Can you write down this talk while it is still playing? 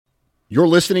You're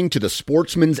listening to the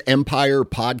Sportsman's Empire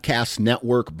Podcast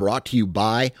Network, brought to you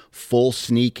by Full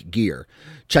Sneak Gear.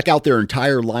 Check out their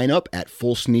entire lineup at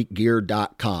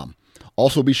fullsneakgear.com.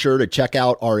 Also be sure to check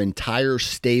out our entire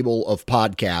stable of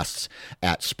podcasts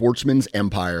at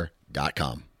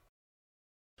sportsmansempire.com.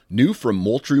 New from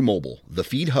Moultrie Mobile, the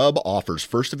Feed Hub offers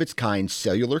first-of-its-kind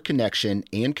cellular connection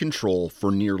and control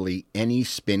for nearly any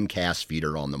spin cast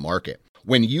feeder on the market.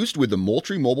 When used with the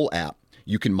Moultrie Mobile app,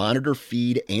 you can monitor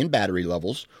feed and battery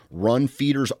levels, run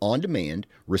feeders on demand,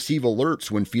 receive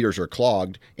alerts when feeders are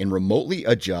clogged, and remotely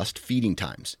adjust feeding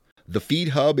times. The Feed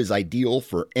Hub is ideal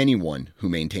for anyone who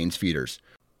maintains feeders.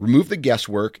 Remove the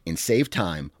guesswork and save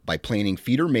time by planning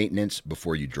feeder maintenance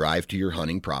before you drive to your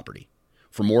hunting property.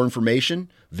 For more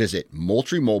information, visit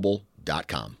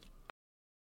MoultrieMobile.com.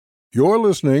 You're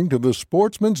listening to the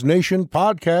Sportsman's Nation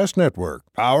Podcast Network,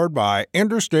 powered by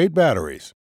Interstate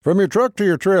Batteries. From your truck to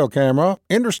your trail camera,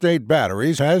 Interstate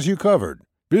Batteries has you covered.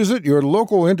 Visit your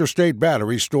local Interstate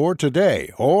Battery store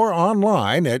today or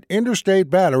online at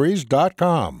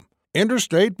interstatebatteries.com.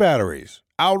 Interstate Batteries,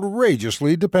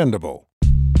 outrageously dependable.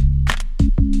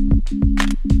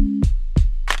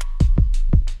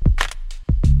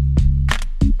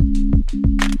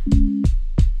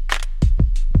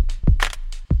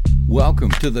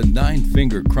 Welcome to the Nine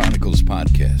Finger Chronicles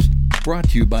podcast, brought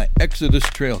to you by Exodus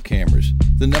Trail Cameras,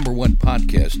 the #1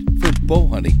 podcast for bow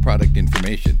hunting product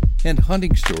information and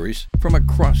hunting stories from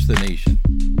across the nation.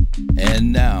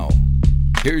 And now,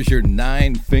 here's your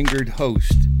nine-fingered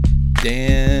host,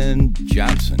 Dan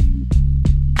Johnson.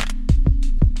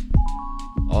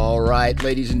 All right,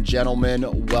 ladies and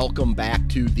gentlemen, welcome back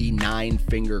to the Nine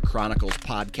Finger Chronicles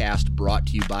podcast, brought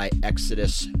to you by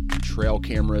Exodus Trail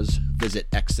Cameras.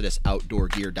 Visit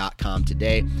ExodusOutdoorGear.com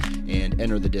today and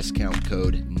enter the discount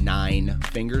code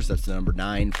 9FINGERS. That's the number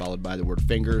 9 followed by the word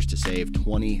fingers to save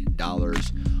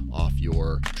 $20 off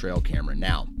your trail camera.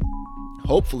 Now,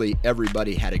 hopefully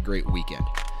everybody had a great weekend.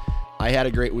 I had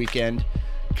a great weekend,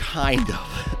 kind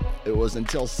of. It was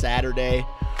until Saturday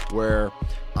where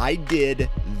I did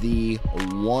the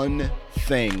one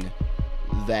thing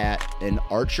that an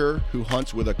archer who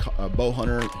hunts with a bow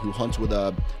hunter who hunts with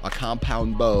a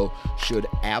compound bow should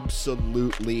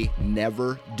absolutely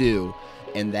never do,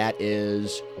 and that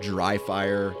is dry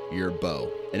fire your bow.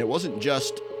 And it wasn't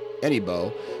just any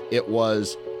bow, it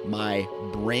was my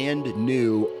brand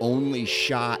new, only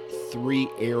shot 3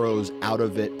 arrows out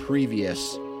of it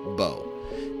previous bow.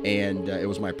 And it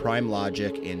was my Prime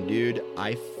Logic, and dude,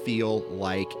 I feel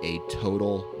like a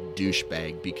total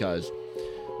douchebag because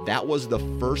that was the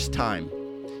first time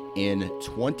in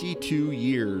 22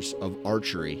 years of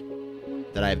archery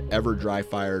that I've ever dry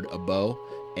fired a bow.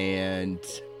 And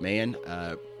man,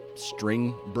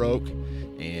 string broke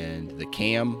and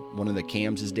one of the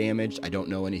cams is damaged. I don't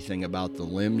know anything about the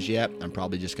limbs yet. I'm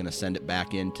probably just going to send it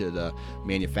back into the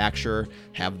manufacturer,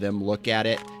 have them look at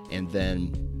it, and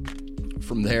then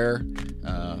from there,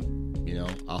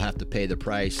 I'll have to pay the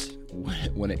price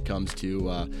when it comes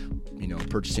to,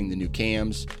 purchasing the new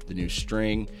cams, the new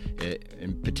string,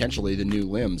 and potentially the new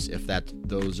limbs if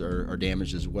those are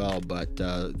damaged as well. But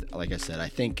like I said, I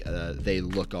think they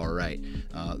look all right.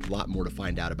 A lot more to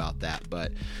find out about that.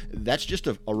 But that's just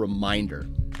a reminder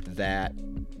that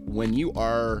when you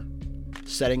are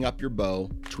setting up your bow,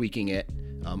 tweaking it,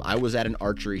 I was at an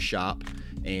archery shop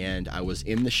and I was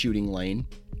in the shooting lane.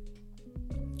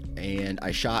 And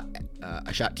I shot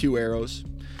 2 arrows.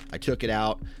 I took it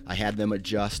out. I had them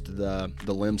adjust the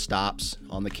limb stops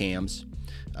on the cams.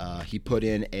 He put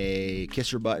in a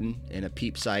kisser button and a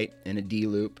peep sight and a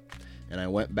D-loop. And I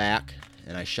went back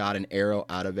and I shot an arrow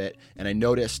out of it. And I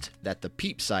noticed that the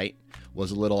peep sight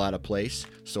was a little out of place.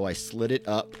 So I slid it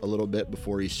up a little bit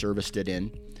before he serviced it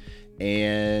in.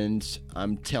 And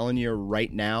I'm telling you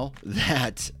right now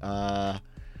that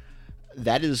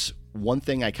that is one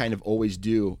thing I kind of always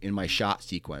do in my shot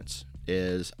sequence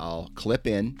is I'll clip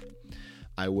in,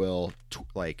 I will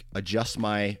adjust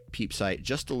my peep sight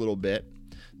just a little bit,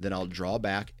 then I'll draw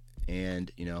back and,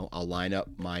 I'll line up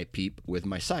my peep with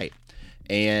my sight.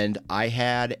 And I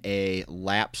had a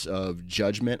lapse of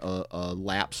judgment, a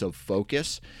lapse of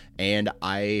focus, and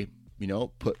I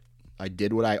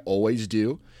did what I always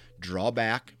do, draw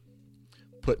back,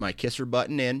 put my kisser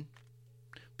button in,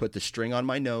 put the string on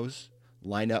my nose,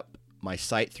 line up my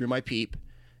sight through my peep,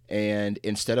 and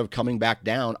instead of coming back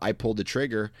down, I pulled the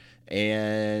trigger,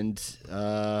 and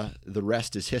the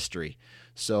rest is history.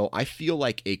 So I feel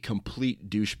like a complete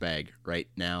douchebag right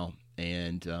now,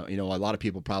 and a lot of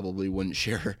people probably wouldn't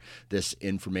share this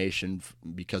information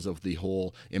because of the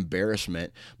whole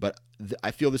embarrassment, but I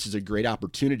feel this is a great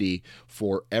opportunity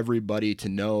for everybody to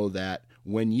know that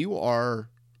when you are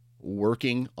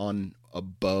working on a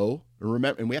bow,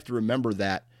 and we have to remember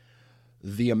that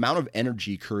the amount of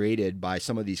energy created by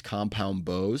some of these compound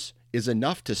bows is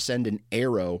enough to send an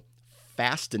arrow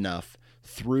fast enough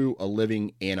through a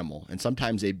living animal, and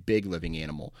sometimes a big living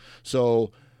animal.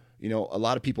 So, a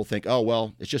lot of people think, oh,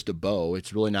 well, it's just a bow.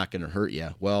 It's really not going to hurt you.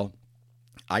 Well,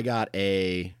 I got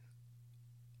a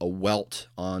welt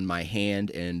on my hand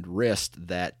and wrist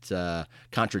that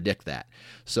contradict that.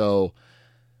 So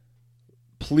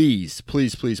please,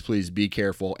 please, please, please be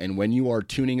careful. And when you are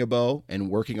tuning a bow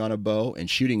and working on a bow and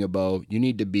shooting a bow, you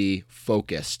need to be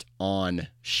focused on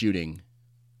shooting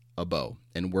a bow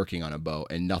and working on a bow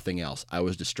and nothing else. I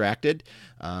was distracted.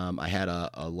 I had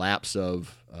a lapse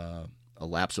of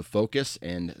focus,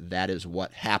 and that is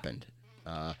what happened.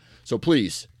 So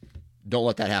please don't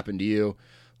let that happen to you.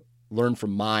 Learn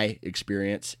from my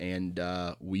experience, and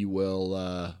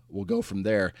we'll go from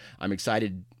there. I'm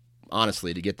excited,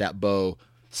 honestly, to get that bow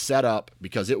set up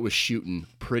because it was shooting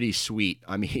pretty sweet.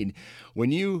 I mean,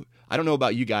 I don't know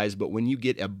about you guys, but when you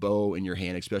get a bow in your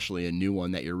hand, especially a new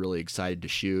one that you're really excited to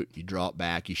shoot, you draw it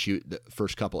back, you shoot the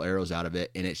first couple arrows out of it,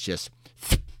 and it's just,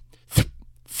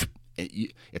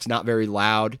 it's not very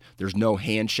loud. There's no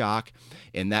hand shock,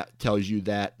 and that tells you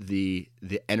that the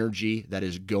energy that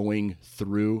is going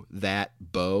through that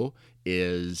bow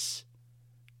is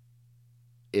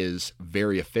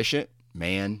very efficient.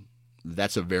 Man,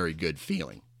 that's a very good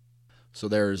feeling. So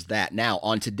there's that. Now,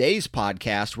 on today's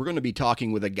podcast, we're going to be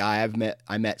talking with a guy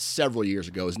I met several years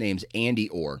ago. His name's Andy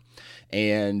Orr.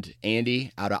 And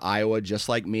Andy, out of Iowa, just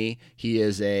like me, he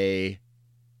is a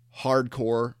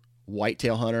hardcore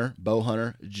whitetail hunter, bow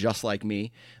hunter, just like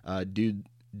me.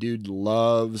 Dude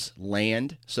loves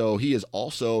land, so he is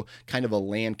also kind of a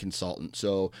land consultant.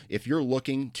 So if you're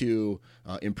looking to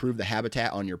improve the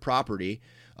habitat on your property,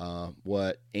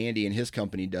 what Andy and his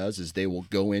company does is they will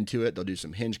go into it. They'll do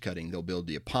some hinge cutting. They'll build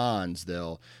the ponds.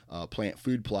 They'll plant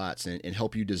food plots and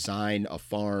help you design a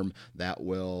farm that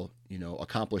will,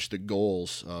 accomplish the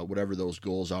goals, whatever those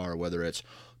goals are, whether it's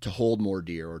to hold more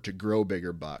deer or to grow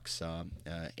bigger bucks.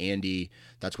 Andy,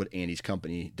 that's what Andy's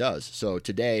company does. So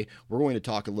today we're going to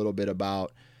talk a little bit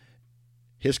about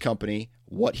his company,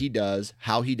 what he does,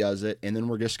 how he does it, and then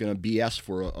we're just going to BS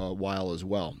for a while as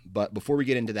well. But before we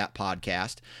get into that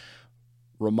podcast,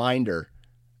 reminder,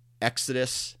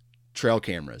 Exodus trail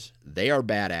cameras. They are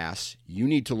badass. You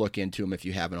need to look into them if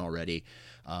you haven't already.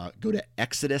 Go to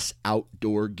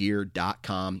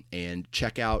ExodusOutdoorGear.com and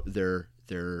check out their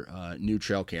new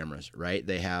trail cameras, right?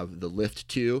 They have the Lift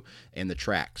 2 and the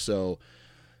Track. So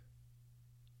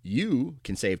you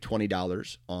can save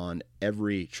 $20 on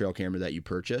every trail camera that you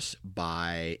purchase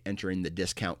by entering the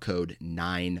discount code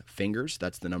 9FINGERS.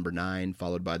 That's the number 9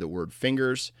 followed by the word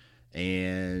fingers.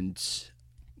 And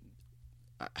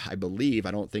I believe,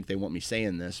 I don't think they want me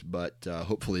saying this, but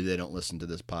hopefully they don't listen to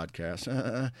this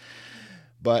podcast.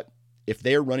 But if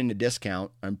they're running a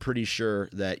discount, I'm pretty sure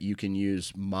that you can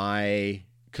use my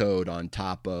code on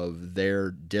top of their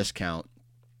discount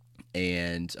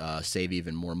and save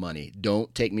even more money.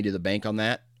 Don't take me to the bank on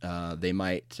that. They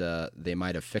might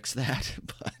have fixed that,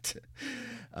 but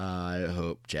I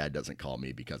hope Chad doesn't call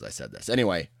me because I said this.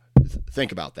 Anyway,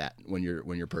 think about that when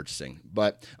you're purchasing.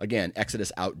 But again,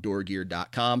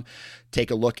 ExodusOutdoorGear.com. Take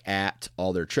a look at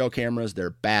all their trail cameras. They're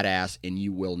badass, and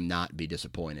you will not be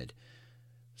disappointed.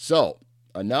 So,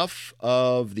 enough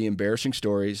of the embarrassing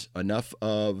stories, enough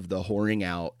of the horning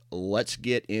out. Let's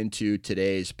get into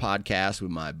today's podcast with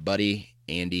my buddy,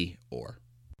 Andy Orr.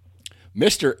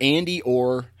 Mr. Andy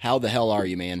Orr, how the hell are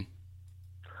you, man?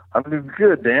 I'm doing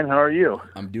good, Dan. How are you?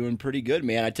 I'm doing pretty good,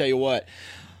 man. I tell you what,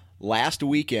 last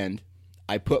weekend,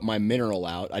 I put my mineral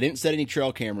out. I didn't set any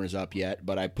trail cameras up yet,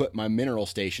 but I put my mineral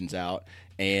stations out,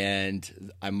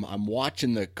 and I'm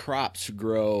watching the crops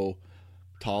grow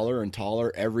taller and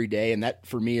taller every day, and that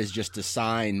for me is just a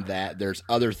sign that there's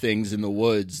other things in the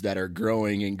woods that are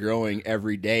growing and growing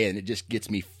every day, and it just gets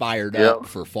me fired up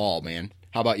for fall, man.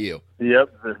 How about you?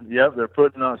 Yep. They're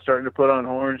starting to put on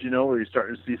horns, where you're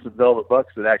starting to see some velvet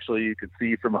bucks that actually you could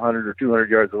see from 100 or 200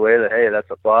 yards away that, hey,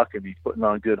 that's a buck, and he's putting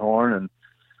on good horn, and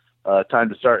time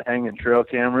to start hanging trail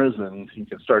cameras, and you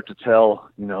can start to tell,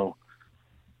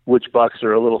 which bucks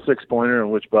are a little 6-pointer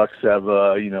and which bucks have,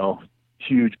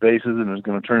 huge bases and is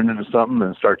going to turn into something,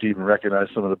 and start to even recognize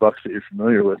some of the bucks that you're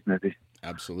familiar with, maybe.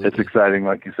 Absolutely. It's exciting,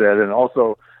 like you said. And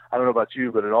also, I don't know about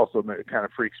you, but it kind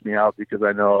of freaks me out because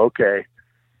I know, okay,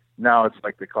 now it's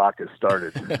like the clock has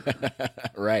started.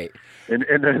 Right. And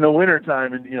in the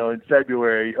wintertime, and in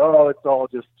February, it's all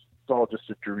just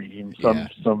a dream.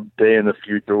 Some day in the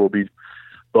future we'll be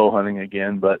bow hunting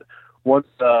again. But once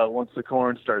the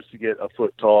corn starts to get a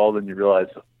foot tall, then you realize,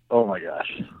 Oh my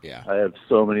gosh. Yeah. I have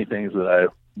so many things that I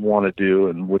want to do,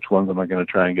 and which ones am I going to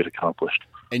try and get accomplished?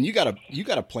 And you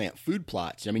gotta plant food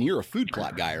plots. I mean, you're a food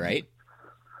plot guy, right?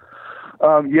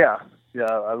 Yeah.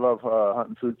 I love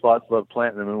hunting food plots, love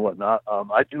planting them and whatnot.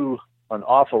 I do an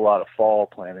awful lot of fall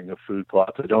planting of food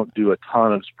plots. I don't do a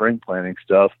ton of spring planting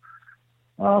stuff.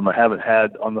 I haven't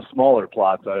had, on the smaller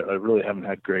plots, I really haven't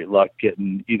had great luck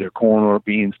getting either corn or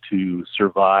beans to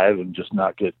survive and just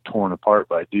not get torn apart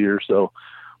by deer. So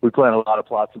we plant a lot of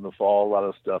plots in the fall, a lot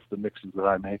of stuff, the mixes that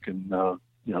I make, and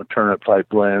turnip type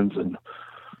blends and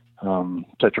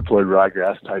tetraploid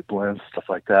ryegrass type blends, stuff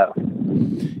like that.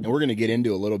 And we're going to get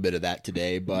into a little bit of that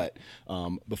today, but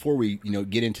before we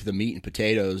get into the meat and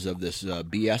potatoes of this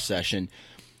BS session,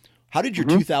 how did your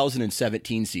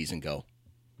 2017 season go?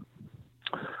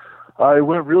 It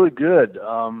went really good.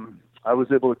 I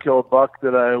was able to kill a buck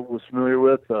that I was familiar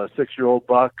with, a 6-year-old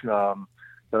buck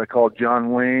that I called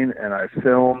John Wayne, and I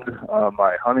filmed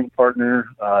my hunting partner,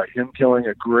 him killing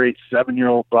a great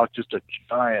 7-year-old buck, just a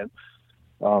giant.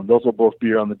 Those will both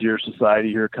be on the Deer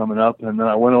Society here coming up. And then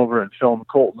I went over and filmed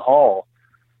Colton Hall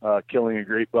killing a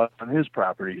great buck on his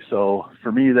property. So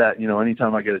for me, that,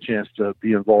 anytime I get a chance to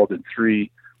be involved in three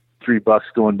bucks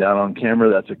going down on camera,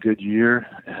 that's a good year.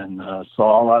 And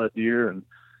saw a lot of deer and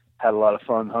had a lot of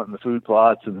fun hunting the food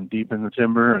plots and then deep in the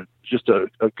timber. And just a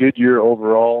good year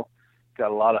overall.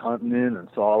 Got a lot of hunting in and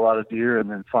saw a lot of deer. And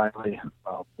then finally,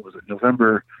 was it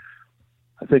November?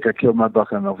 I think I killed my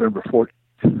buck on November 14th.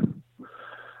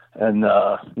 And,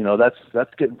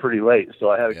 that's getting pretty late. So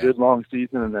I had a good long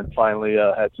season, and then finally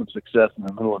had some success in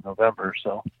the middle of November.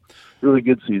 So really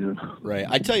good season. Right.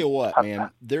 I tell you what, man,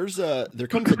 there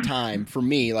comes a time for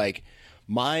me, like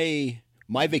my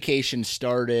vacation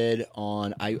started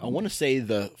on, I want to say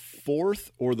the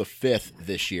 4th or the 5th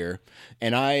this year.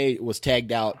 And I was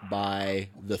tagged out by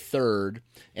the 3rd.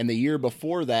 And the year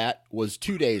before that was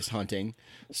 2 days hunting,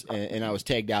 and I was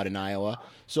tagged out in Iowa.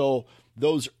 So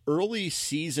those early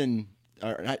season,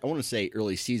 or I want to say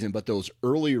early season, but those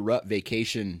early rut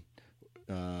vacation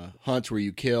hunts where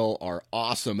you kill are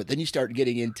awesome. But then you start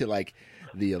getting into like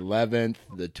the 11th,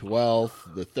 the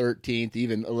 12th, the 13th,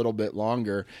 even a little bit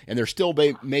longer. And there still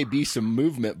may be some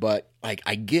movement, but like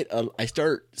I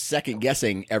start second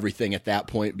guessing everything at that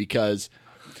point, because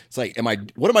it's like,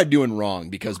 what am I doing wrong?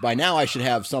 Because by now I should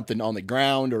have something on the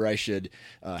ground, or I should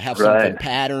have something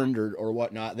patterned or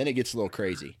whatnot. Then it gets a little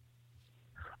crazy.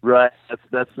 Right.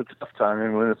 That's the tough time.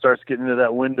 And when it starts getting into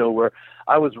that window where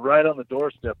I was right on the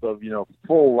doorstep of,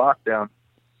 full lockdown.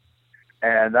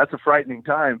 And that's a frightening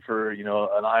time for, an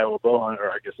Iowa bow hunter,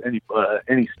 or I guess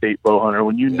any state bow hunter,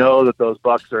 when you know that those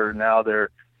bucks are now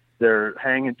they're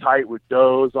hanging tight with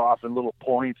does off in little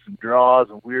points and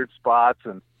draws and weird spots,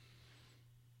 and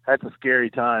that's a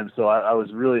scary time. So I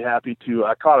was really happy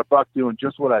I caught a buck doing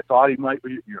just what I thought he might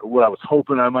be, what I was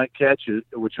hoping I might catch,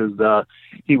 which was,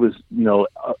 he was,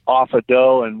 off a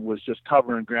doe and was just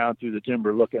covering ground through the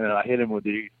timber looking, and I hit him with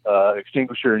the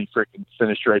extinguisher, and he freaking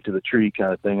finished right to the tree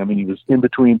kind of thing. I mean, he was in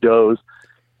between does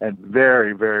and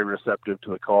very, very receptive to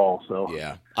the call. So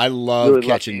yeah, I love really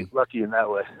catching lucky in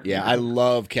that way. Yeah. I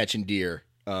love catching deer.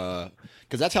 'Cause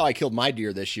that's how I killed my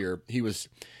deer this year.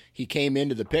 He came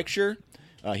into the picture.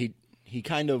 He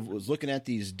kind of was looking at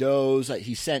these does.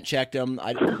 He scent checked them.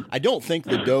 I don't think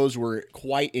the does were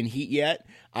quite in heat yet.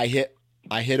 I hit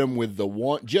him with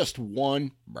just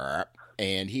one,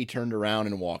 and he turned around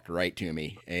and walked right to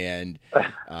me. And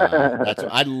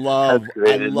I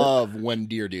love when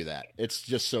deer do that. It's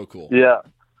just so cool. Yeah,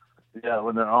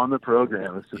 when they're on the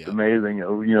program, it's just amazing.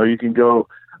 You can go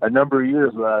a number of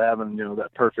years without having,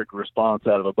 that perfect response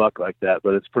out of a buck like that,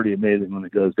 but it's pretty amazing when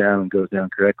it goes down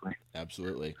correctly.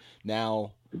 Absolutely.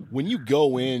 Now, when you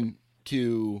go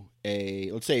into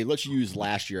let's use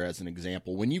last year as an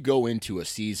example. When you go into a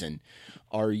season,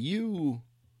 do you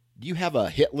have a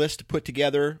hit list put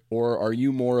together, or are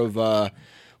you more of a,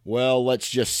 well, let's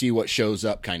just see what shows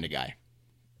up kind of guy?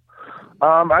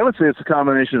 I would say it's a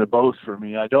combination of both for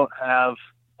me. I don't have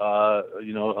a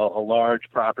large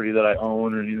property that I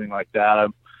own or anything like that.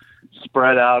 I'm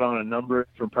spread out on a number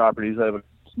of different properties. I have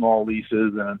small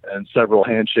leases and several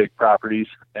handshake properties.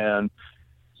 And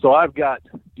so I've got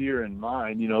deer in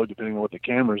mind, depending on what the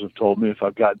cameras have told me. If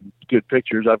I've got good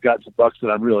pictures, I've got some bucks that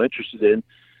I'm real interested in.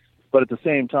 But at the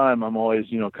same time, I'm always,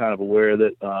 kind of aware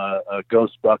that a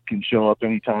ghost buck can show up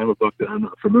anytime, a buck that I'm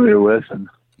not familiar with. And,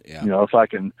 if I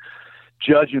can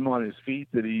judge him on his feet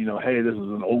that he, hey, this is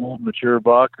an old mature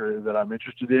buck or that I'm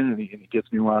interested in, and he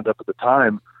gets me wound up at the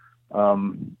time.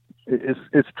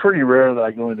 It's pretty rare that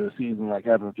I go into a season like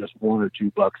having just one or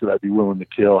two bucks that I'd be willing to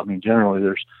kill. I mean, generally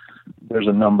there's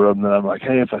a number of them that I'm like,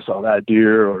 hey, if I saw that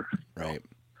deer or right.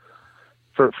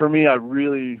 for me, I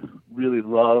really, really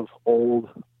love old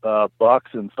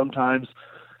bucks, and sometimes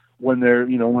when they're,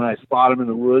 when I spot them in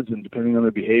the woods, and depending on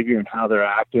their behavior and how they're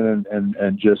acting,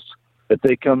 and just if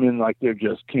they come in like they're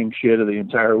just king shit of the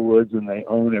entire woods and they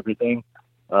own everything,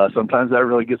 sometimes that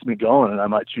really gets me going, and I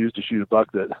might choose to shoot a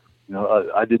buck that,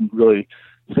 I didn't really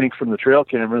think from the trail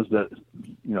cameras that,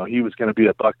 he was going to be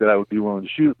a buck that I would be willing to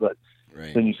shoot, but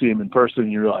Right. then you see him in person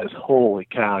and you realize, holy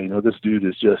cow, this dude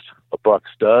is just a buck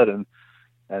stud, and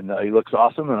he looks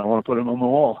awesome, and I want to put him on the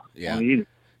wall. Yeah. I want to eat him.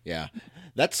 Yeah.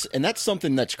 That's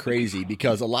something that's crazy,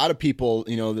 because a lot of people,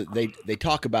 they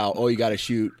talk about, you got to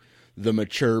shoot the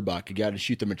mature buck. You got to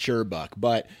shoot the mature buck.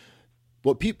 But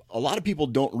what a lot of people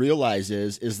don't realize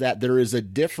is that there is a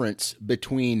difference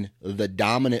between the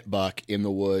dominant buck in the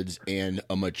woods and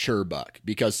a mature buck,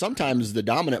 because sometimes the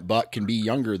dominant buck can be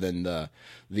younger than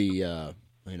the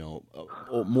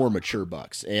more mature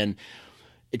bucks. And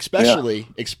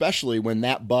especially when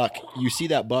that buck, you see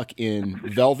that buck in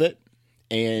velvet,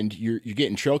 and you're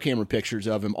getting trail camera pictures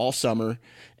of him all summer,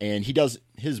 and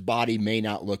his body may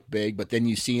not look big, but then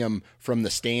you see him from the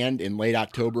stand in late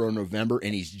October or November,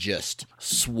 and he's just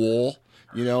swole.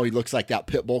 He looks like that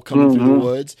pit bull coming through the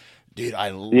woods. Dude, I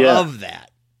love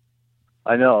that.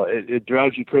 I know. It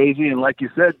drives you crazy, and like you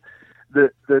said,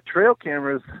 the trail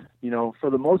cameras, for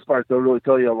the most part, they'll really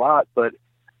tell you a lot, but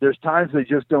there's times they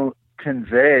just don't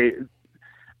convey.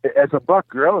 As a buck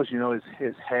grows,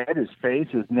 his head, his face,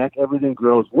 his neck, everything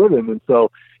grows with him. And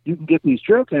so you can get these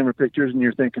trail camera pictures and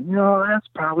you're thinking, that's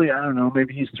probably, I don't know,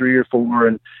 maybe he's 3 or 4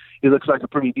 and he looks like a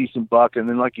pretty decent buck. And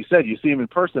then, like you said, you see him in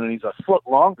person and he's a foot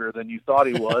longer than you thought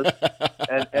he was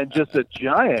and just a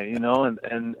giant,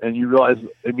 and you realize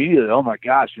immediately, oh my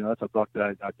gosh, that's a buck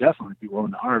that I'd definitely be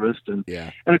willing to harvest. And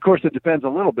of course it depends a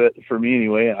little bit for me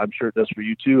anyway. I'm sure it does for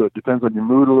you too. It depends on your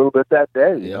mood a little bit that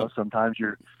day. Sometimes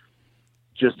you're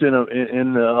just in a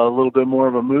little bit more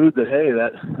of a mood that, hey,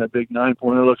 that big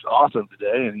 9-pointer looks awesome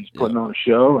today, and he's putting on a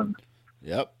show, and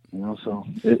so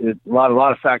a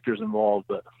lot of factors involved,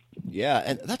 but yeah,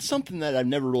 and that's something that I've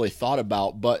never really thought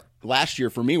about. But last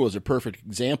year for me was a perfect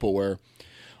example where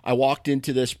I walked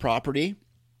into this property,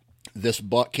 this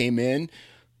buck came in,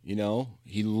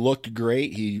 he looked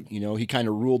great, he kind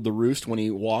of ruled the roost when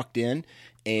he walked in,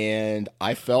 and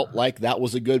I felt like that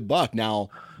was a good buck. Now,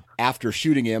 after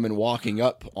shooting him and walking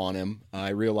up on him, I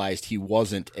realized he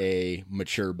wasn't a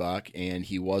mature buck, and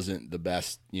he wasn't the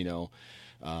best,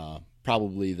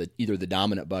 probably either the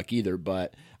dominant buck either.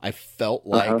 But I felt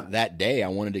like that day I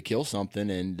wanted to kill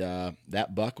something, and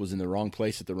that buck was in the wrong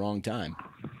place at the wrong time.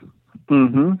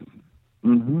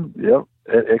 Yep,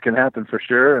 it can happen for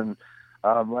sure. And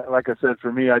like I said,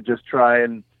 for me, I just try,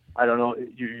 and I don't know,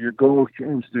 your goals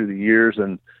change through the years,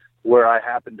 and where I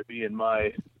happen to be in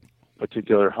my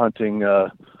particular hunting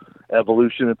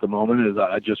evolution at the moment is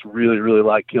I just really, really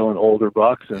like killing older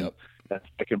bucks, and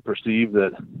I can perceive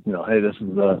that, hey, this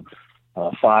is a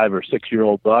 5 or 6 year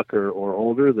old buck or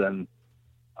older, then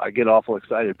I get awful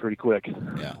excited pretty quick.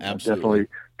 Yeah, absolutely.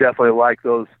 Definitely like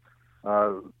those,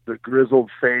 the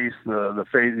grizzled face, the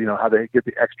face, how they get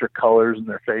the extra colors in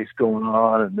their face going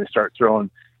on, and they start throwing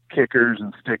kickers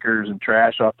and stickers and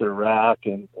trash off their rack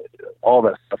and all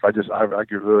that stuff. I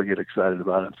really get excited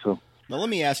about it. So. Now, let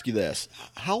me ask you this.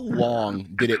 How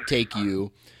long did it take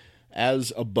you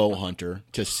as a bow hunter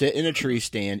to sit in a tree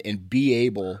stand and be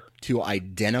able to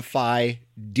identify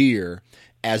deer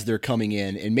as they're coming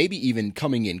in, and maybe even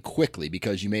coming in quickly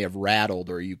because you may have rattled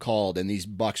or you called and these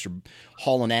bucks are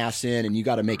hauling ass in, and you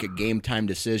got to make a game time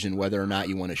decision whether or not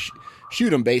you want to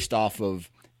shoot them based off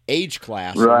of age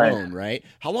class alone, right?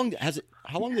 How long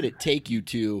did it take you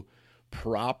to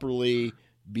properly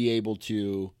be able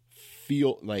to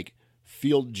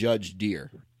field judge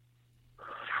deer?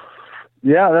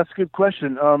 Yeah, that's a good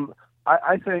question.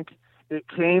 I think it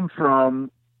came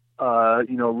from,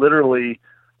 literally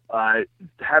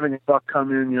having a buck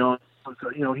come in,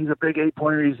 he's a big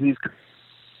 8-pointer, he's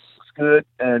good,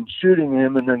 and shooting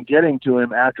him and then getting to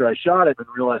him after I shot him and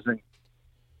realizing,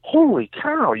 holy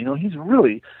cow,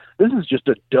 this is just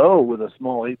a doe with a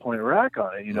small 8-point rack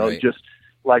on it, right. Just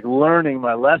like learning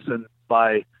my lesson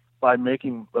by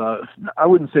making, I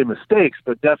wouldn't say mistakes,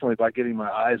 but definitely by getting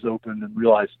my eyes open and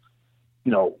realize,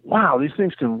 wow, these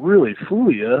things can really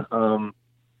fool you.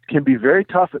 Can be very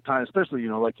tough at times, especially,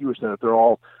 like you were saying, if they're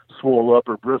all swole up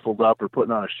or bristled up or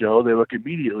putting on a show, they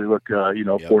immediately look,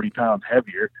 40 pounds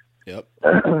heavier. Yep.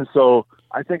 So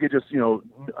I think it just,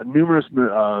 numerous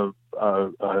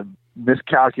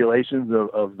miscalculations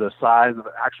of the size of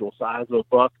the actual size of a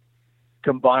buck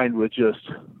combined with just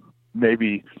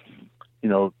maybe,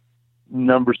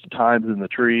 numbers of times in the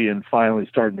tree and finally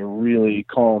starting to really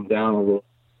calm down a little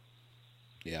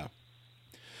Yeah.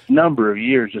 number of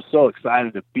years, just so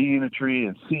excited to be in a tree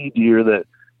and see deer that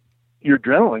your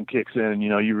adrenaline kicks in. You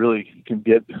know, you really can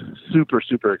get super,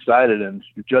 super excited, and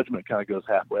your judgment kind of goes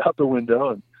halfway out the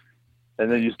window.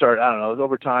 And then you start, I don't know,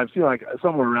 over time, feel like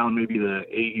somewhere around maybe the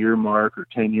 8-year mark or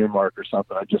 10-year mark or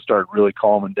something, I just started really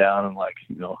calming down and like,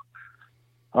 you know,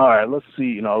 all right, let's see.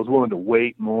 You know, I was willing to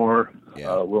wait more,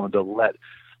 willing to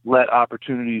let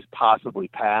opportunities possibly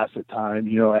pass at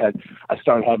times. You know, I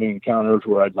started having encounters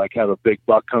where I'd like have a big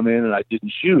buck come in and I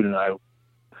didn't shoot, and I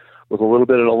was a little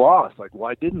bit at a loss. Like,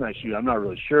 why didn't I shoot? I'm not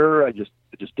really sure. I just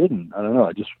didn't. I don't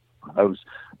know. I was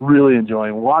really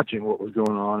enjoying watching what was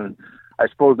going on, and I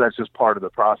suppose that's just part of the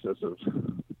process of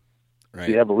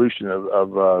the evolution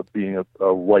of being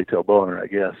a whitetail bow hunter, I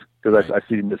guess, because I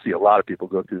seem to see a lot of people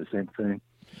go through the same thing.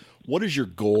 What is your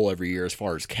goal every year as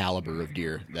far as caliber of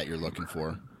deer that you're looking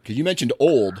for? Because you mentioned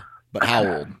old, but how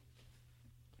old?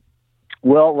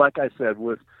 Well, like I said,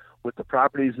 with the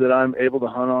properties that I'm able to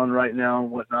hunt on right now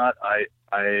and whatnot,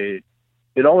 it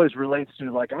always relates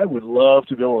to, like, I would love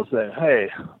to be able to say, hey,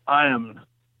 I am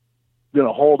going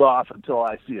to hold off until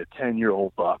I see a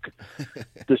 10-year-old buck.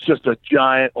 That's just a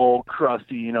giant old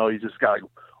crusty, you know, he's just got like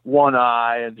one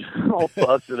eye and all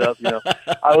busted up, you know.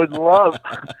 I would love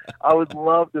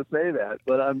to say that,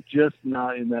 but I'm just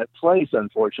not in that place,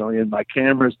 unfortunately, and my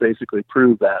cameras basically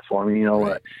prove that for me, you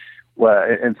know.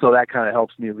 Right. And so that kind of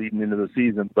helps me leading into the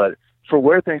season. But for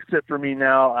where things sit for me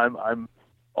now, I'm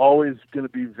always going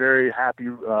to be very happy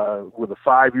with a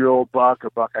 5-year-old buck,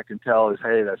 a buck I can tell is,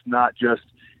 hey, he's not just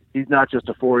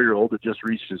a 4-year-old that just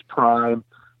reached his prime.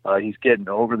 He's getting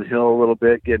over the hill a little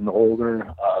bit, getting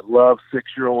older. Love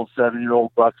 6-year-old,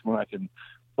 7-year-old bucks when I can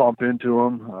bump into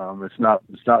them. It's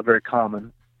not very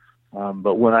common,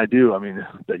 but when I do, I mean,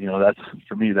 you know, that's,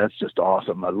 for me, that's just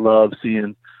awesome. I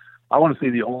want to see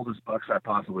the oldest bucks I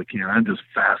possibly can. I'm just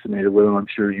fascinated with them. I'm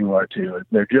sure you are too.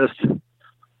 They're just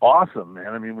awesome, man.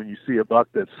 I mean, when you see a buck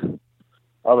that's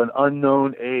of an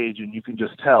unknown age and you can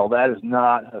just tell that is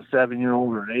not a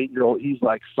 7-year-old or an 8-year-old, he's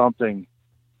like something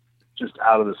just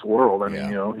out of this world. I mean,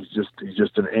 you know, he's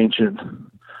just an ancient.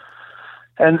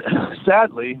 And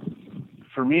sadly,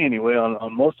 for me anyway,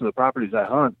 on most of the properties I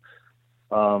hunt,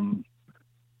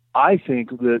 I think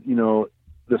that, you know,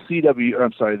 the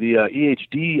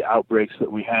EHD outbreaks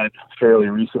that we had fairly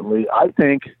recently, I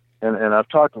think, and I've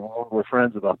talked to a lot of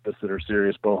friends about this that are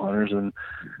serious bow hunters, and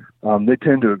they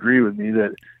tend to agree with me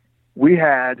that we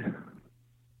had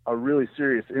a really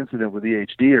serious incident with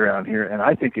EHD around here, and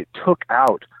I think it took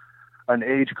out an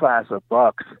age class of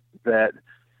bucks that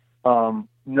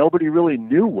nobody really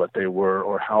knew what they were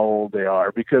or how old they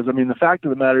are. Because, I mean, the fact of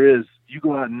the matter is, you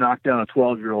go out and knock down a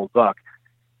 12-year-old buck,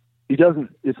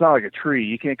 it's not like a tree.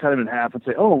 You can't cut him in half and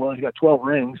say, oh, well, he's got 12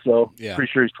 rings, so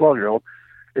pretty sure he's 12-year-old.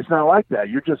 It's not like that.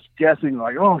 You're just guessing,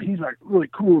 like, oh, he's like really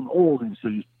cool and old, and so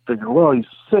you figure, well, he's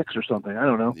 6 or something. I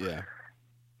don't know. Yeah.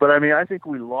 But I mean, I think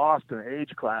we lost an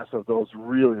age class of those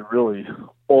really, really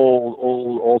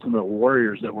old ultimate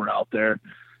warriors that were out there,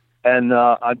 and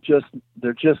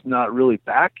they're just not really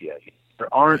back yet.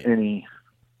 There aren't any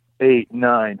 8,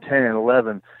 9, 10,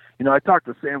 11. You know, I talked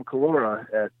to Sam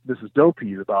Calora at Mrs.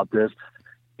 Dope's about this.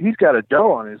 He's got a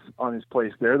doe on his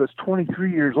place there that's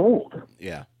 23 years old.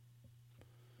 Yeah.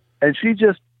 And she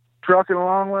just trucking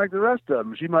along like the rest of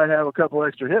them. She might have a couple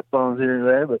extra hip bones here and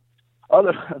there, but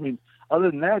other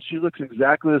than that, she looks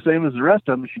exactly the same as the rest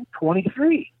of them. She's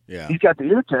 23. Yeah. He's got the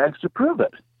ear tags to prove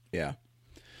it. Yeah.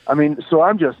 I mean, so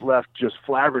I'm just left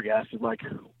flabbergasted. Like,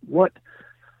 what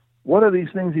are these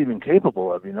things even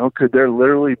capable of? You know, could there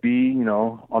literally be, you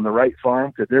know, on the right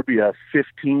farm, could there be a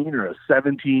 15 or a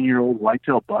 17-year-old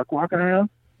whitetail buck walking around?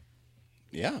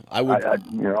 Yeah, I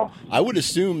would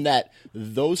assume that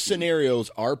those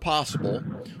scenarios are possible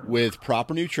with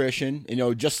proper nutrition, you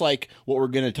know, just like what we're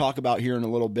going to talk about here in a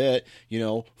little bit, you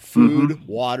know, food,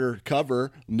 water,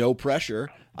 cover, no pressure,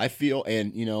 I feel,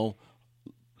 and, you know,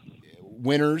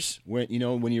 winters, when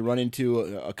you run into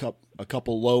a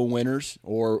couple low winters,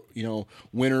 or, you know,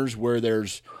 winters where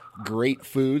there's great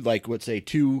food, like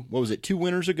 2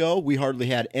 winters ago, we hardly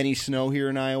had any snow here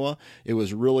in Iowa. It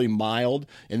was really mild.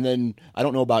 And then, I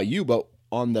don't know about you, but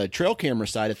on the trail camera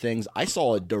side of things, I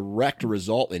saw a direct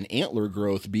result in antler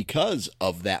growth because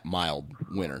of that mild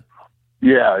winter.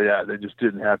 Yeah, they just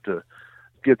didn't have to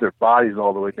get their bodies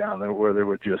all the way down there where there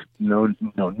were just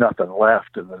nothing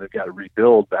left, and then they got to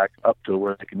rebuild back up to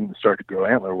where they can even start to grow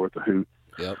antler worth a hoot.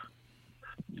 Yep.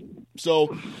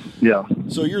 So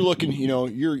you're looking, you know,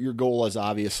 your goal is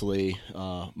obviously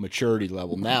maturity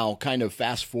level. Now, kind of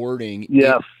fast forwarding.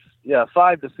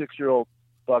 5 to 6 year old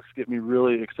bucks get me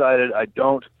really excited. I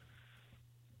don't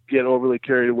get overly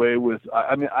carried away with.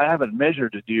 I mean, I haven't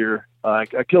measured a deer. I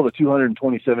killed a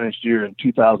 227-inch deer in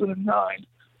 2009.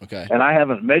 Okay. And I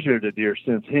haven't measured a deer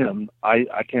since him. I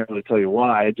can't really tell you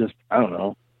why. I don't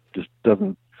know. Just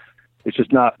doesn't. It's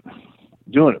just not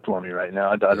doing it for me right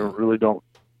now. I don't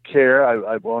care.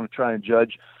 I want to try and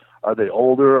judge. Are they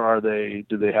older?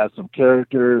 Do they have some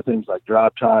character? Things like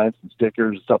drop tines and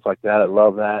stickers and stuff like that. I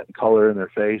love that, and color in their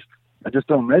face. I just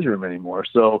don't measure them anymore.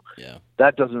 So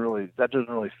that doesn't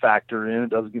really factor in. It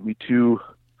doesn't get me too.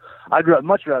 I'd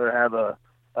much rather have a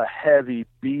heavy,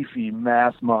 beefy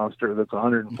mass monster that's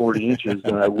 140 inches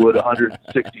than I would a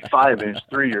 165-inch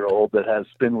 3-year-old that has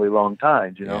spindly long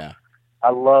tines. Yeah.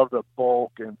 I love the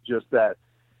bulk and just that.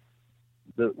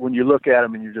 When you look at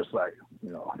them and you're just like,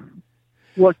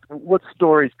 what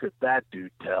stories could that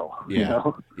dude tell? Yeah.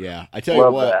 Yeah. I tell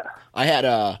you what, I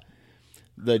had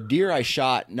the deer I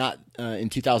shot not in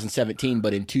 2017,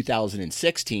 but in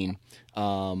 2016.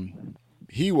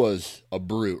 He was a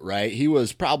brute, right? He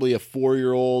was probably a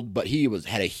 4-year-old, but he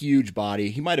had a huge body.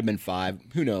 He might have been 5,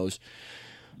 who knows?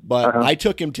 But I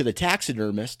took him to the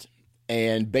taxidermist,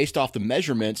 and based off the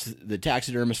measurements, the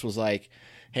taxidermist was like,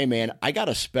 "Hey, man, I got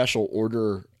a special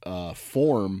order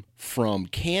form from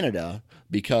Canada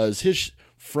because his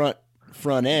front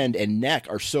end and neck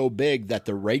are so big that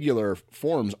the regular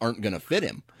forms aren't going to fit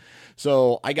him."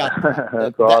 So I got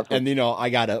that's awesome. And I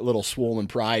got a little swollen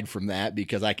pride from that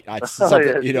because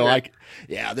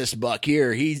this buck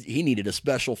here, he needed a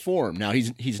special form. Now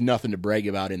he's nothing to brag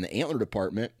about in the antler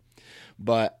department,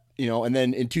 but and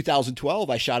then in 2012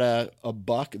 I shot a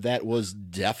buck that was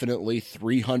definitely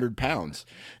 300 pounds,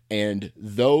 and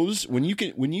those when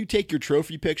you take your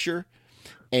trophy picture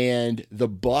and the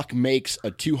buck makes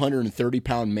a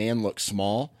 230-pound man look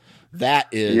small,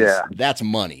 that's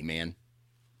money, man.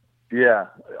 Yeah,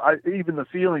 even the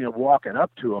feeling of walking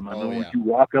up to them. When you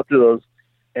walk up to those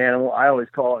animals, I always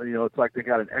call it, it's like they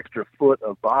got an extra foot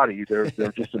of body. They're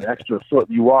just an extra foot.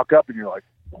 You walk up and you're like,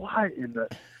 why in the,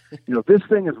 this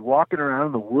thing is walking around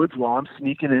in the woods while I'm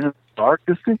sneaking in the dark.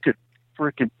 This thing could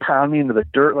freaking pound me into the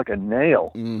dirt like a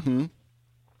nail. Mm-hmm.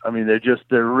 I mean,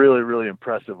 they're really, really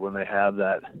impressive when they have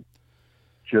that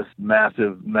just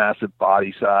massive, massive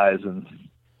body size and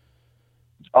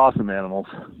awesome animals.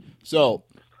 So,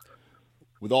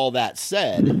 with all that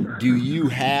said, do you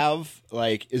have,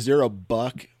 is there a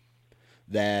buck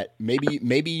that maybe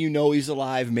he's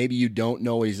alive, maybe you don't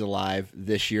know he's alive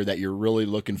this year that you're really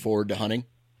looking forward to hunting?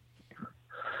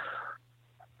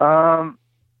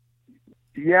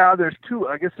 Yeah, there's two.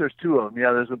 I guess there's two of them.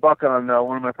 Yeah, there's a buck on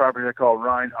one of my properties I call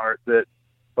Reinhardt that.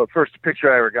 But first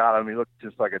picture I ever got of him, he looked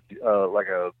just like a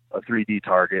 3D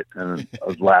target, and I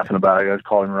was laughing about it. I was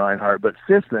calling him Reinhardt. But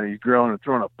since then, he's grown and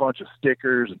thrown a bunch of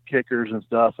stickers and kickers and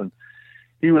stuff. And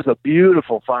he was a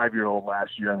beautiful 5-year-old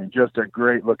last year. I mean, just a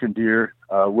great looking deer.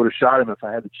 Would have shot him if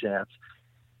I had the chance.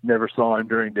 Never saw him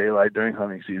during daylight during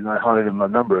hunting season. I hunted him a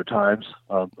number of times,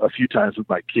 a few times with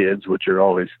my kids, which are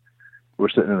always we're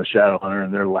sitting in the shadow hunter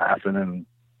and they're laughing and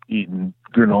eating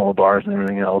granola bars and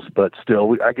everything else, but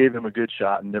still, I gave him a good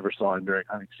shot and never saw him during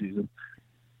hunting season.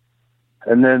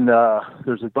 And then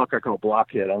there's a buck I call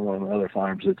Blockhead on one of the other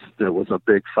farms. There was a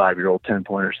big 5-year-old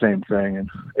 10-pointer, same thing, and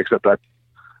except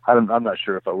I'm not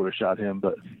sure if I would have shot him,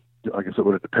 but I guess it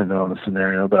would have depended on the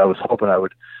scenario. But I was hoping I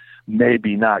would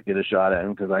maybe not get a shot at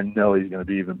him because I know he's going to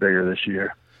be even bigger this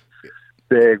year.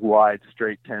 Big, wide,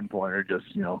 straight 10-pointer, just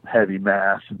heavy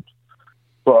mass.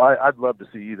 Well, I'd love to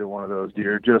see either one of those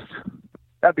deer. Just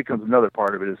that becomes another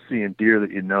part of it is seeing deer that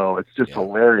It's just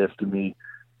hilarious to me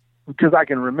because I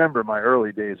can remember my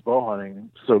early days bow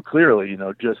hunting so clearly.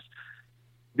 Just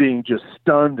being just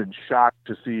stunned and shocked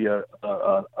to see a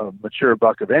mature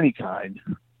buck of any kind,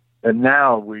 and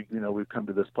now we've come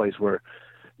to this place where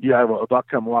you have a buck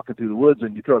come walking through the woods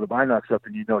and you throw the binocs up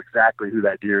and you know exactly who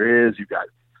that deer is. You've got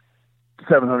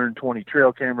 720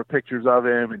 trail camera pictures of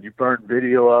him, and you burned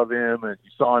video of him, and you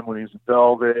saw him when he was in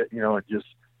velvet, and just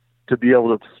to be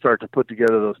able to start to put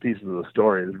together those pieces of the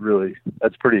story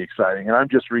that's pretty exciting. And I'm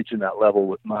just reaching that level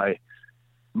with my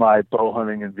bow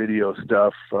hunting and video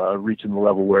stuff, reaching the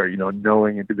level where,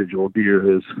 knowing individual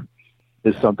deer is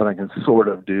something I can sort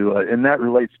of do. And that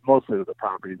relates mostly to the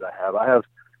properties I have. I have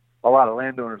a lot of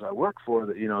landowners I work for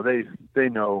that, they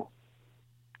know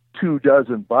 24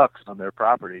 bucks on their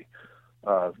property.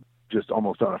 Just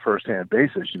almost on a first-hand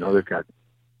basis. They've got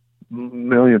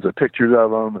millions of pictures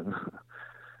of them,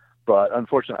 but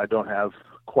unfortunately I don't have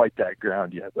quite that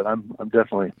ground yet, but I'm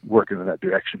definitely working in that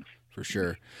direction. For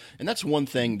sure. And that's one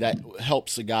thing that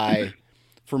helps a guy.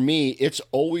 For me, it's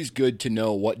always good to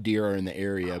know what deer are in the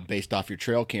area based off your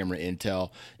trail camera intel.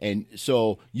 And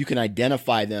so you can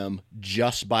identify them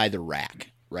just by the rack.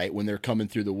 right, when they're coming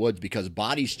through the woods, because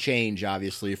bodies change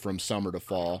obviously from summer to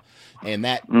fall, and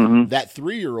that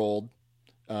 3-year-old,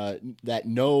 that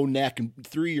no neck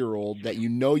 3-year-old that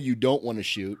you don't want to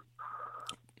shoot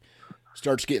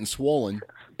starts getting swollen,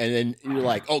 and then you're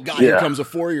like, oh God, here comes a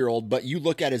 4-year-old, but you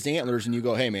look at his antlers and you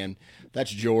go, hey man,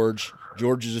 that's George.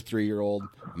 George is a 3-year-old.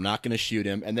 I'm not going to shoot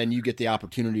him. And then you get the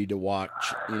opportunity to watch,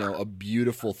 a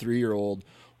beautiful 3-year-old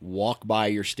walk by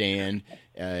your stand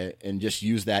and just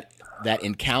use that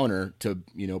encounter to,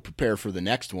 prepare for the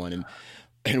next one.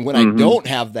 And when I don't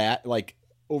have that, like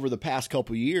over the past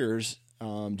couple of years,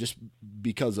 just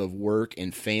because of work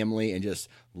and family and just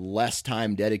less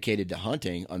time dedicated to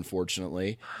hunting,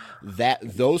 unfortunately,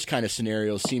 those kind of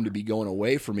scenarios seem to be going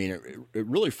away for me. And it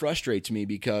really frustrates me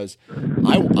because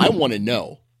I want to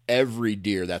know every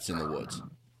deer that's in the woods.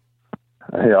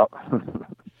 Yeah.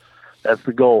 That's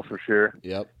the goal for sure.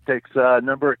 Yep. Takes a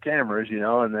number of cameras,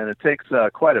 and then it takes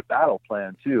quite a battle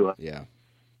plan too. Yeah.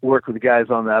 Work with the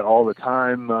guys on that all the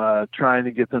time, trying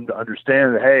to get them to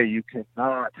understand that, hey, you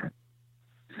cannot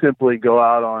simply go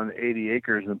out on 80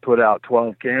 acres and put out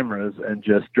 12 cameras and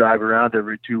just drive around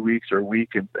every 2 weeks or a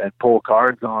week and pull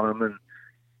cards on them. And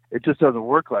it just doesn't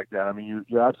work like that. I mean,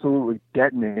 you're absolutely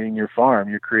detonating your farm.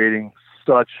 You're creating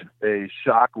such a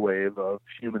shockwave of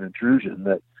human intrusion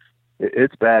that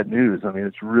it's bad news. I mean,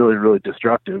 it's really, really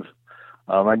destructive.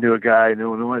 I knew a guy in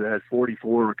Illinois that had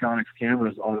 44 Reconyx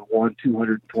cameras on one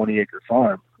 220-acre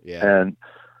farm. Yeah. And,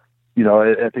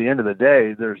 at the end of the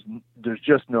day, there's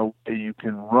just no way you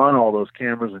can run all those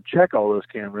cameras and check all those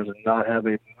cameras and not have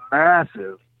a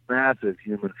massive, massive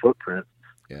human footprint.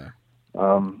 Yeah.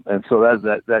 And so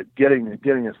that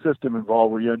getting a system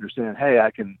involved where you understand, hey,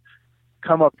 I can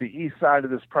come up the east side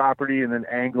of this property and then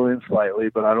angle in slightly,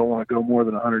 but I don't want to go more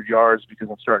than 100 yards because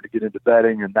I'm starting to get into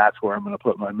bedding, and that's where I'm going to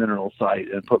put my mineral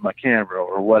site and put my camera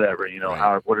or whatever,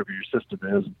 whatever your system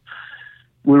is.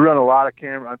 We run a lot of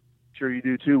camera. I'm sure you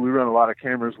do too. We run a lot of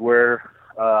cameras where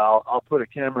I'll put a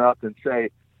camera up and say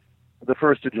the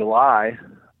 1st of July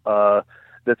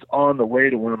that's on the way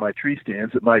to one of my tree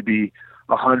stands. It might be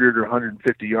 100 or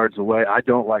 150 yards away. I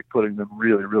don't like putting them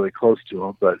really, really close to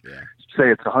them, but say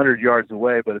it's 100 yards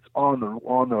away, but it's on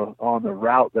the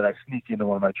route that I sneak into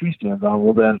one of my tree stands on.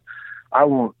 Well, then I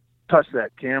won't touch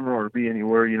that camera or be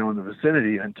anywhere, in the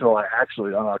vicinity until I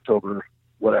actually on October,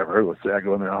 whatever, let's say I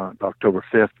go in there on October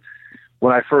 5th.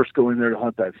 When I first go in there to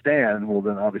hunt that stand, well,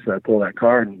 then obviously I pull that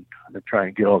card and try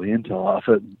and get all the intel off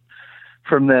it. And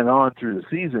from then on through the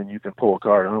season, you can pull a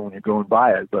card on it when you're going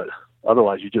by it, but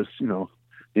otherwise you just,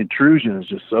 intrusion is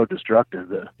just so destructive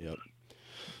that. Yep.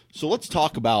 So let's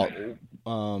talk about,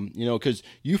 because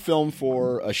you filmed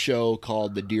for a show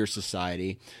called The Deer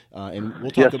Society, and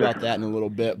we'll talk about that in a little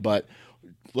bit, but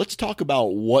let's talk about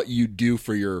what you do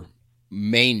for your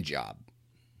main job.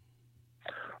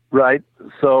 Right.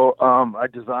 So I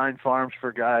design farms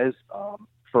for guys.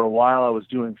 For a while I was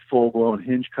doing full-blown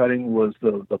hinge cutting was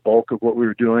the bulk of what we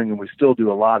were doing, and we still do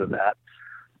a lot of that.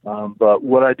 But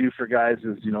what I do for guys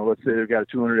is, let's say they've got a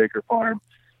 200-acre farm,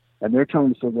 and they're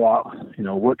trying to figure out,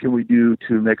 what can we do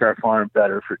to make our farm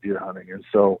better for deer hunting? And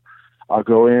so I'll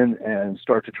go in and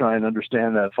start to try and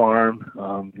understand that farm,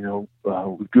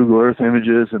 with Google Earth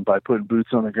images and by putting boots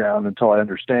on the ground until I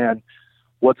understand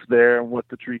what's there and what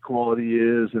the tree quality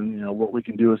is and, what we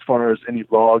can do as far as any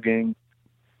logging,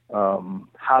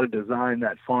 how to design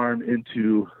that farm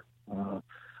into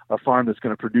a farm that's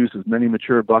going to produce as many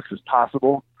mature bucks as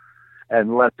possible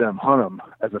and let them hunt them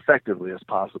as effectively as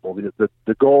possible.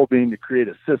 The goal being to create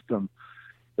a system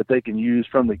that they can use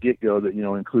from the get-go that,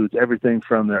 includes everything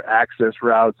from their access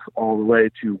routes all the way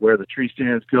to where the tree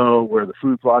stands go, where the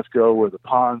food plots go, where the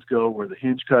ponds go, where the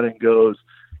hinge cutting goes,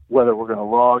 whether we're going to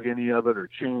log any of it or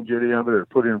change any of it or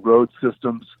put in road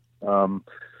systems,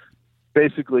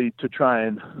 basically to try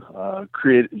and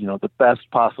create, the best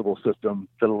possible system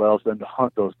that allows them to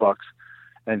hunt those bucks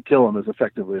and kill them as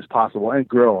effectively as possible and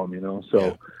grow them,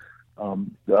 So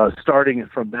starting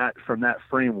from that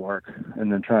framework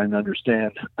and then trying to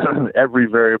understand every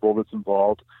variable that's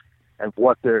involved and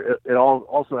it all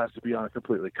also has to be on a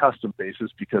completely custom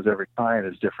basis because every client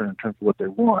is different in terms of what they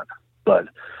want. But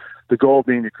the goal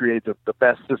being to create the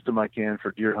best system I can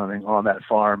for deer hunting on that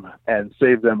farm and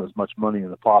save them as much money in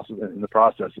the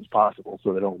process as possible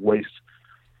so they don't waste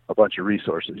a bunch of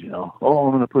resources, Oh,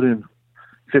 I'm going to put in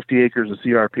 50 acres of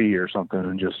CRP or something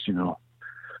and just, you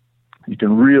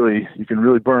can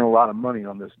really burn a lot of money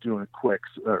on this doing it quick.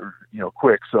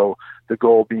 So the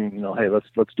goal being, hey,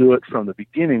 let's do it from the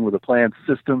beginning with a planned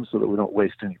system so that we don't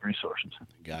waste any resources.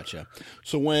 Gotcha.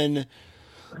 So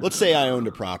let's say I owned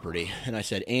a property and I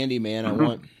said, Andy, man,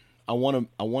 I want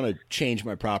to change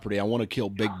my property. I want to kill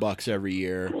big bucks every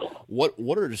year.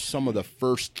 What are some of the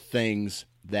first things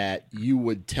that you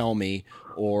would tell me,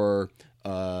 or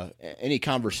any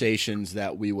conversations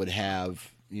that we would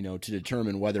have, to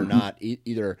determine whether or not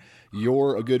either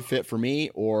you're a good fit for me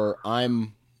or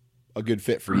I'm a good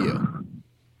fit for you?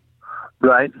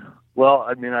 Right. Well,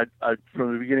 I mean, I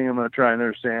from the beginning, I'm going to try and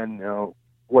understand,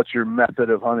 what's your method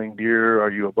of hunting deer? Are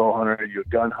you a bow hunter? Are you a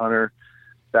gun hunter?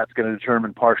 That's going to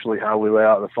determine partially how we lay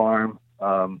out the farm.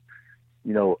 How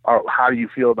do you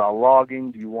feel about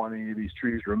logging? Do you want any of these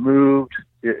trees removed?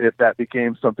 If that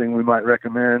became something we might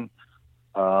recommend.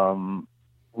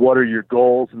 What are your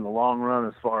goals in the long run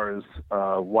as far as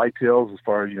whitetails, as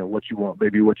far as, what you want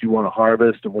to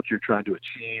harvest and what you're trying to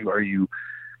achieve?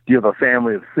 Do you have a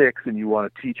family of 6 and you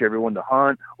want to teach everyone to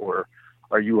hunt, or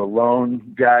are you a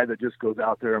lone guy that just goes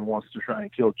out there and wants to try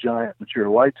and kill giant mature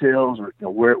whitetails? Or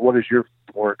what is your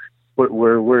fork?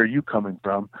 Where are you coming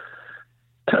from?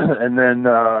 And then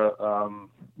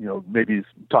maybe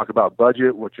talk about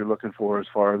budget, what you're looking for as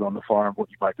far as on the farm,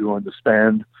 what you might be willing to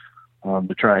spend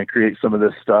to try and create some of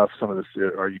this stuff.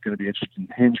 Are you going to be interested in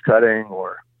hinge cutting,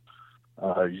 or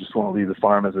you just want to leave the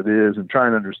farm as it is? And try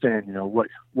and understand,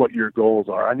 what your goals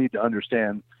are. I need to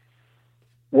understand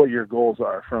what your goals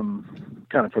are from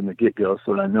the get-go,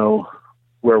 so that I know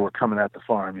where we're coming at the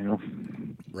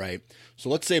farm, Right. So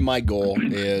let's say my goal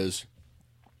is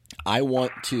I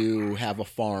want to have a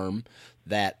farm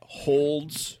that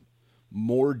holds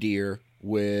more deer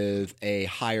with a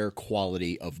higher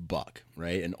quality of buck,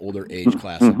 right? An older age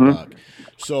class of buck.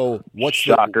 So what's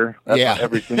shocker? That's yeah. Not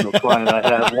every single client I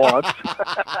have wants.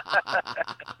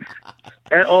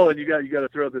 And you got to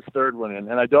throw this third one in.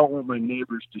 And I don't want my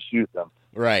neighbors to shoot them.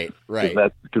 Right.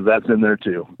 Because that's in there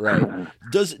too. Right.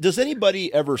 Does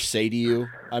anybody ever say to you?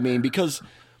 I mean, because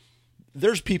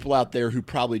there's people out there who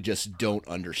probably just don't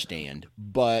understand.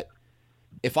 But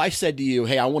if I said to you,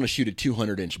 "Hey, I want to shoot a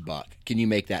 200-inch buck," can you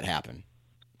make that happen?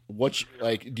 Do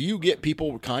you get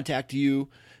people contact you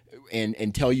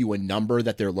and tell you a number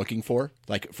that they're looking for,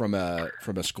 like from a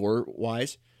score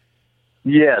wise?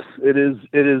 Yes, it is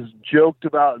joked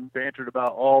about and bantered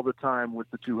about all the time with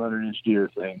the 200-inch deer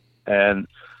thing. And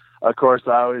of course,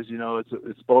 I always,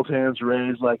 it's both hands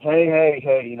raised, like,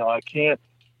 hey, I can't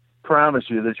promise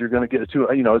you that you're going to get a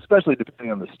 200, especially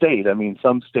depending on the state. I mean,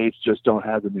 some states just don't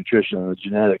have the nutrition and the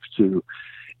genetics to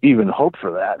even hope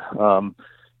for that.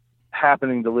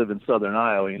 Happening to live in Southern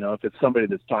Iowa, if it's somebody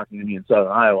that's talking to me in Southern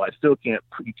Iowa, you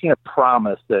can't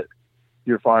promise that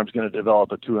your farm's going to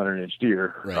develop a 200-inch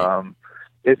deer. Right.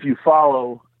 If you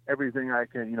follow everything I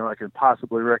can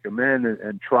possibly recommend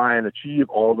and try and achieve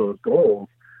all those goals,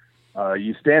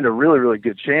 you stand a really, really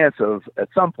good chance of, at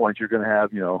some point, you're going to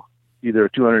have, either a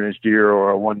 200-inch deer or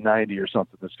a 190 or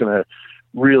something that's going to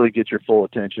really get your full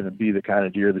attention and be the kind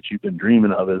of deer that you've been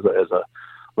dreaming of as a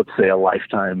let's say a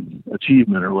lifetime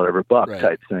achievement or whatever, buck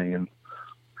type thing.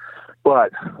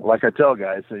 But like I tell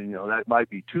guys, that might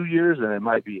be 2 years, and it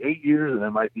might be 8 years, and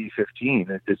it might be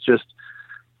 15. It's just,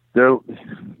 those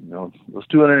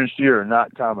 200-inch deer are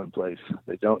not commonplace.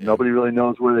 Nobody really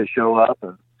knows where they show up,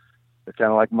 and they're kind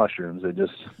of like mushrooms.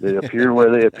 They appear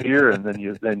where they appear, and then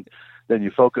you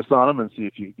focus on them and see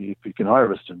if you can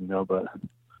harvest them, but.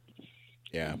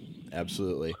 Yeah,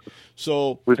 absolutely.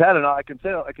 So we've had I can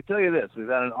tell you this, we've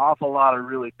had an awful lot of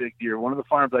really big deer. One of the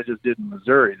farms I just did in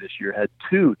Missouri this year had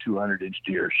 2 200-inch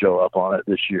deer show up on it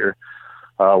this year.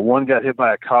 One got hit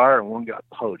by a car and one got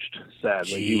poached,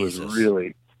 sadly. Jesus. I was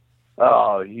really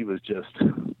bummed.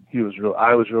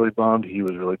 He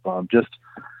was really bummed.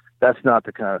 That's not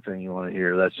the kind of thing you want to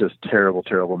hear. That's just terrible,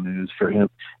 terrible news for him,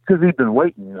 because he'd been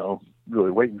waiting,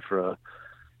 really waiting for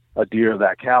a deer of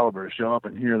that caliber to show up,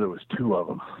 and here there was 2 of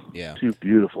them. Yeah. 2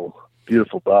 beautiful,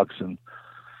 beautiful bucks. And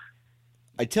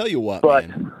I tell you what,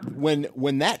 man, when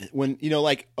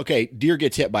okay, deer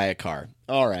gets hit by a car.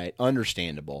 All right,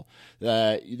 understandable.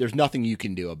 There's nothing you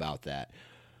can do about that.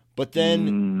 But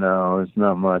then no, it's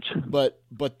not much. But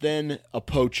then a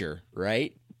poacher,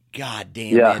 right? God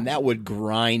damn, man, that would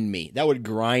grind me. That would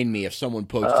grind me if someone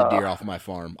poached a deer off my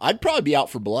farm. I'd probably be out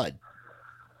for blood.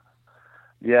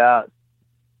 Yeah,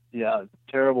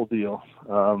 terrible deal.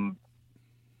 And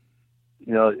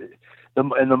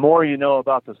the more you know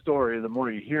about the story, the more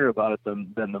you hear about it,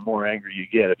 then the more angry you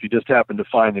get. If you just happen to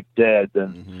find him dead,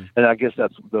 then, and I guess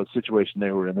that's the situation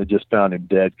they were in. They just found him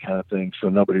dead, kind of thing. So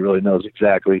nobody really knows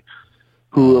exactly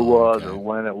who it was or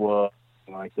when it was,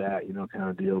 like that, kind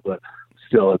of deal. But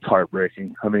still, it's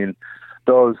heartbreaking. I mean,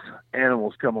 those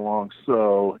animals come along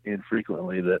so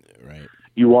infrequently that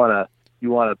you want to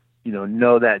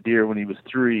know that deer when he was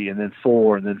 3 and then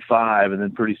 4 and then 5, and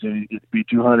then pretty soon he gets to be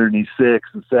 200 and he's 6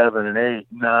 and 7 and 8 and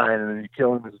 9, and then you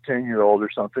kill him as a 10-year-old or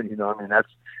something.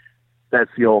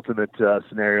 That's the ultimate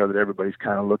scenario that everybody's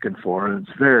kind of looking for, and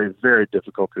it's very, very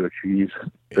difficult to achieve.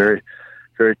 Very,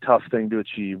 very tough thing to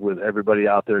achieve with everybody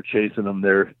out there chasing them.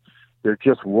 They're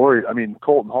just worried. I mean,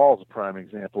 Colton Hall's a prime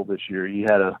example this year. He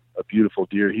had a beautiful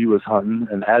deer he was hunting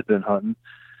and had been hunting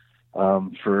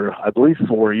for, I believe,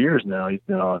 4 years now.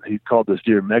 He called this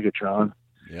deer Megatron.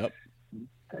 Yep.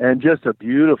 And just a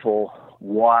beautiful,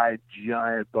 wide,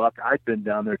 giant buck. I'd been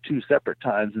down there 2 separate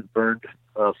times and burned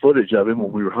footage of him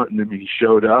when we were hunting him. He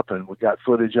showed up and we got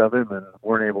footage of him and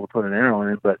weren't able to put an arrow in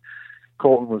him. But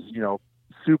Colton was,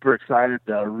 super excited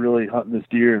really hunting this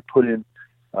deer and put in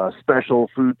special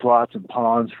food plots and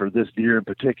ponds for this deer in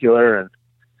particular.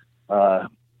 And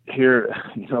here,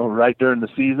 right during the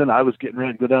season, I was getting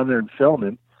ready to go down there and film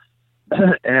him.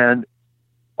 And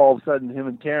all of a sudden, him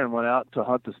and Karen went out to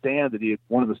hunt the stand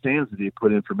one of the stands that he had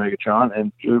put in for Megatron,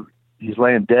 and he's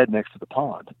laying dead next to the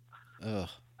pond. Ugh.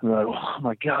 And they're like, oh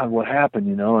my God, what happened?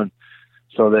 And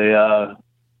so they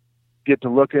get to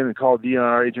looking and call a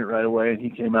DNR agent right away, and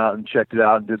he came out and checked it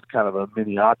out and did kind of a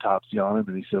mini autopsy on him.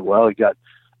 And he said, well, he got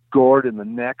gored in the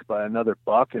neck by another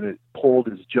buck, and it pulled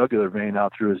his jugular vein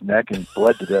out through his neck and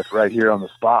bled to death right here on the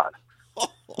spot.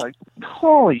 Like,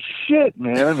 holy shit,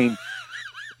 man! I mean,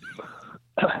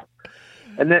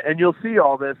 and you'll see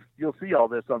all this. You'll see all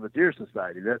this on the Deer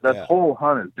Society. That whole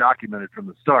hunt is documented from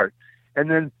the start. And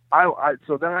then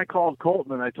so then I called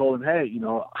Colton and I told him, hey,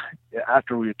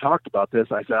 after we had talked about this,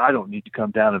 I said, I don't need to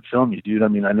come down and film you, dude. I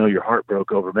mean, I know your heart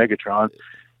broke over Megatron.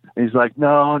 And he's like,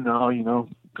 no,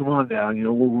 come on down.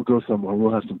 We'll go somewhere.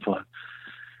 We'll have some fun.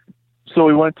 So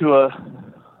we went to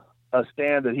a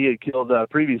stand that he had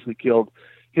previously killed.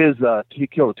 He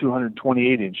killed a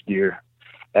 228-inch deer.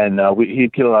 And he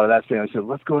had killed out of that stand. I said,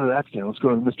 let's go to that stand. Let's go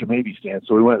to the Mr. Maybe stand.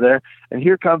 So we went there, and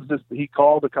here comes this. He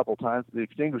called a couple times to the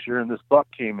extinguisher, and this buck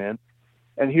came in,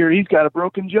 and here he's got a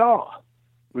broken jaw.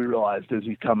 We realized as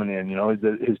he's coming in,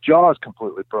 his jaw is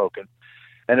completely broken.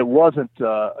 And it wasn't,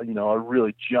 a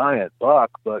really giant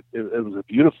buck, but it was a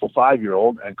beautiful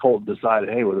 5-year-old. And Colton decided,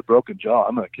 hey, with a broken jaw,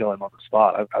 I'm going to kill him on the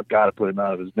spot. I've got to put him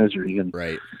out of his misery. And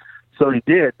right. So he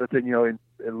did. But then, in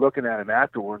looking at him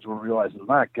afterwards, we realized,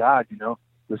 my God,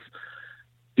 this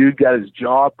dude got his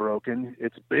jaw broken.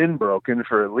 It's been broken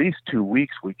for at least 2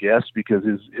 weeks, we guess, because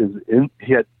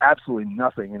he had absolutely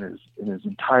nothing in his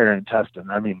entire intestine.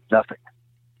 I mean, nothing.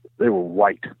 They were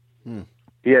white.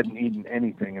 He hadn't eaten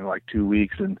anything in like 2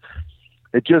 weeks, and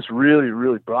it just really,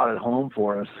 really brought it home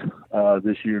for us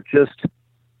this year. Just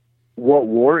what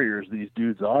warriors these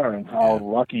dudes are, and how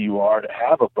lucky you are to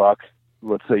have a buck.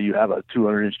 Let's say you have a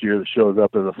 200-inch deer that shows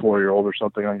up as a 4-year-old or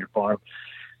something on your farm.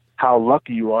 How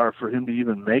lucky you are for him to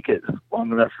even make it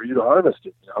long enough for you to harvest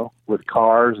it, with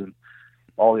cars and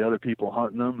all the other people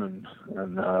hunting them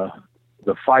and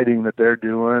the fighting that they're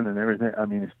doing and everything. I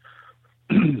mean,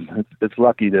 it's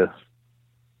lucky that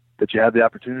you have the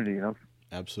opportunity,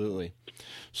 Absolutely.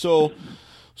 So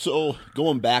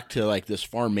going back to like this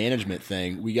farm management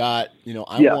thing, we got,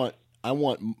 I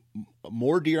want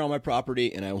more deer on my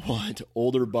property, and I want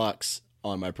older bucks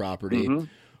on my property. Mm-hmm.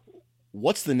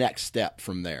 What's the next step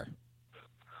from there?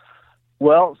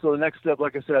 Well, so the next step,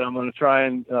 like I said, I'm going to try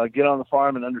and get on the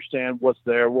farm and understand what's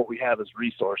there, what we have as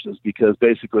resources, because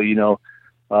basically, your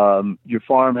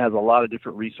farm has a lot of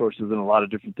different resources and a lot of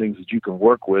different things that you can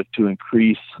work with to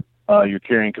increase your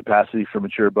carrying capacity for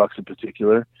mature bucks in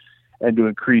particular, and to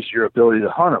increase your ability to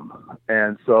hunt them.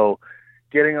 And so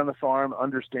getting on the farm,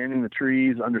 understanding the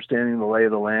trees, understanding the lay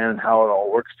of the land and how it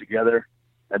all works together,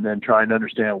 and then trying to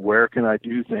understand where can I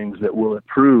do things that will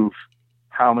improve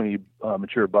how many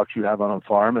mature bucks you have on a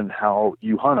farm and how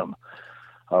you hunt them.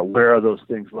 Where are those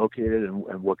things located,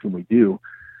 and what can we do?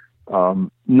 The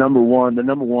number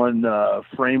one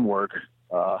framework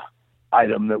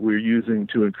item that we're using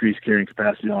to increase carrying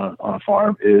capacity on a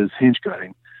farm is hinge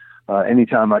cutting.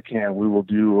 Anytime I can, we will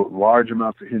do large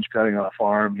amounts of hinge cutting on a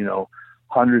farm,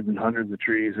 hundreds and hundreds of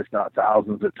trees, if not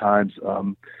thousands at times.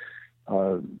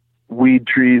 Weed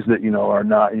trees that, are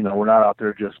not, we're not out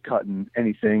there just cutting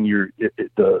anything.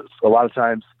 A lot of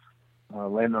times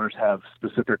landowners have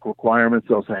specific requirements.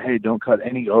 They'll say, hey, don't cut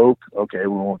any oak. Okay, we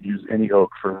won't use any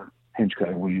oak for hinge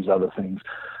cutting. We'll use other things.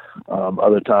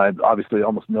 Other times, obviously,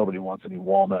 almost nobody wants any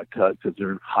walnut cut because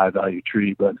they're a high-value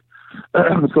tree. But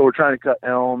so we're trying to cut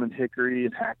elm and hickory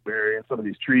and hackberry and some of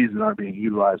these trees that aren't being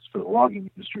utilized for the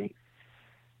logging industry,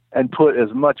 and put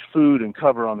as much food and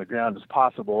cover on the ground as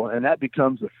possible. And that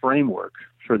becomes a framework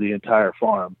for the entire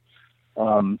farm.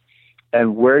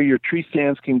 And where your tree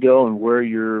stands can go and where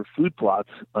your food plots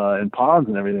and ponds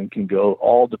and everything can go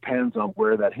all depends on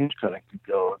where that hinge cutting can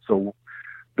go. So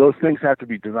those things have to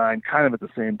be designed kind of at the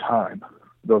same time,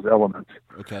 those elements.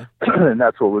 Okay. And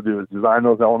that's what we'll do, is design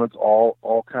those elements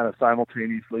all kind of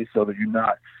simultaneously, so that you're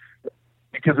not,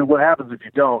 because what happens if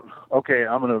you don't, okay,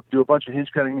 I'm going to do a bunch of hinge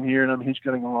cutting in here and I'm hinge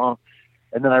cutting along.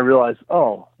 And then I realize,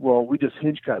 oh, well, we just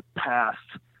hinge cut past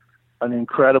an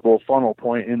incredible funnel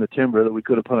point in the timber that we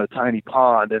could have put in a tiny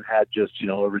pond and had just,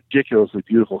 a ridiculously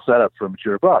beautiful setup for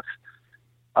mature bucks.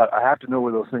 I have to know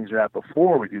where those things are at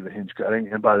before we do the hinge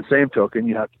cutting. And by the same token,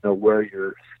 you have to know where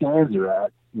your stands are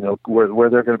at, where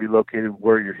they're going to be located,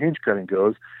 where your hinge cutting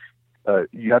goes.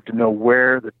 You have to know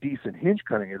where the decent hinge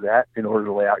cutting is at in order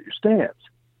to lay out your stands.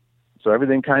 So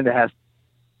everything kind of has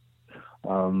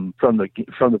from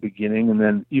the beginning, and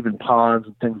then even ponds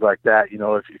and things like that.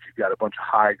 If you've got a bunch of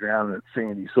high ground and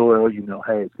sandy soil,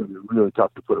 hey, it's going to be really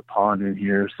tough to put a pond in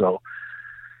here. So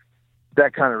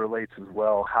that kind of relates as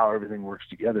well, how everything works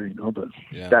together. But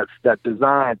yeah. That's that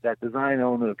design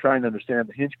element of trying to understand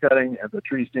the hinge cutting and the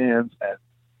tree stands, and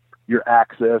your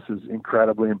access is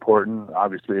incredibly important.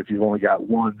 Obviously, if you've only got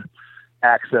one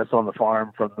access on the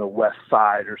farm from the west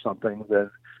side or something, then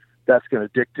that's going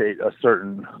to dictate a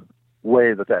certain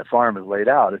way that farm is laid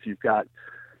out. If you've got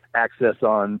access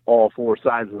on all four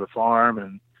sides of the farm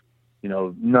and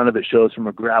none of it shows from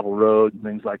a gravel road and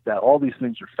things like that, all these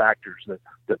things are factors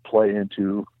that play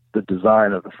into the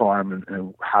design of the farm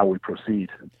and how we proceed.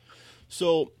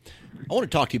 So I want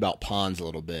to talk to you about ponds a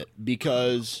little bit,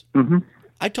 because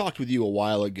I talked with you a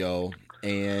while ago,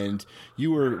 and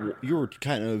you were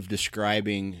kind of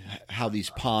describing how these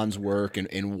ponds work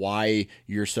and why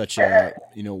you're such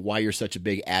a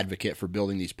big advocate for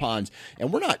building these ponds.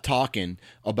 And we're not talking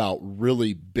about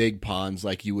really big ponds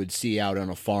like you would see out on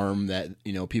a farm that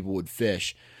people would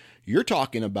fish. You're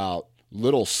talking about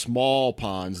little small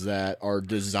ponds that are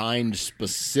designed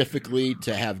specifically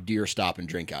to have deer stop and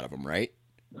drink out of them, right?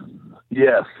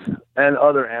 Yes, and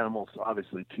other animals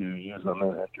obviously too use them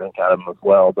and drink out of them as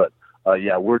well. But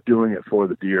we're doing it for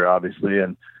the deer, obviously.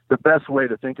 And the best way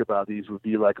to think about these would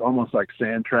be almost like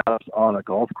sand traps on a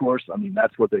golf course. I mean,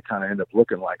 that's what they kind of end up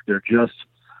looking like. They're just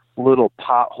little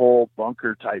pothole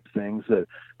bunker type things that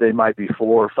they might be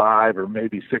 4 or 5 or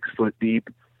maybe 6 foot deep,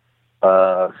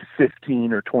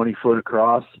 15 or 20 foot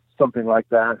across, something like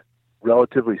that.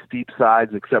 Relatively steep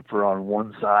sides, except for on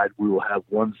one side. We will have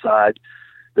one side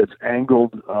that's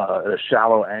angled at a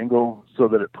shallow angle so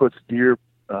that it puts deer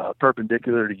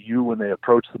perpendicular to you when they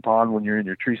approach the pond when you're in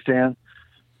your tree stand.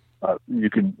 You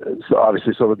can so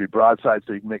there'll be broadside,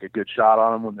 so you can make a good shot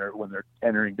on them when they're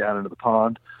entering down into the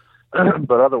pond.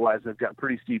 But otherwise, they've got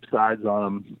pretty steep sides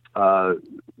on them,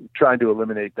 trying to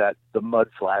eliminate the mud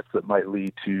flats that might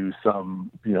lead to some,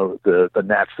 the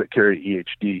gnats that carry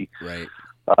EHD. Right.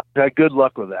 Had good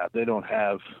luck with that. We don't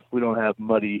have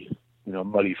muddy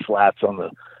flats on the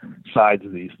sides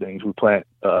of these things. We plant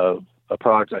a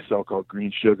product I sell called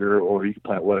Green Sugar, or you can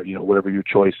plant whatever your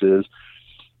choice is,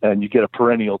 and you get a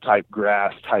perennial type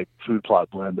grass type food plot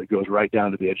blend that goes right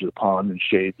down to the edge of the pond and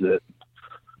shades it.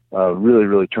 Really,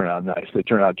 really turn out nice. They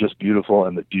turn out just beautiful,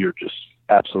 and the deer just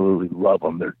absolutely love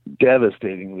them. They're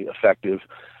devastatingly effective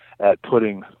at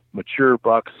putting mature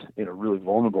bucks in a really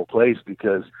vulnerable place,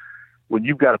 because when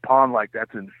you've got a pond like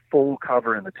that's in full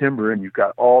cover in the timber and you've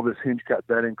got all this hinge cut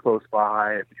bedding close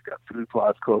by and you've got food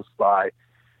plots close by,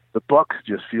 the bucks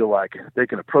just feel like they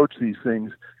can approach these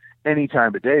things any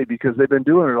time of day because they've been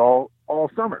doing it all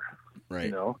summer.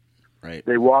 Right. Right.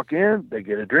 They walk in, they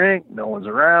get a drink, no one's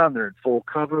around, they're in full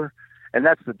cover. And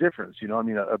that's the difference.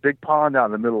 A big pond out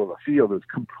in the middle of a field is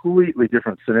a completely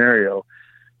different scenario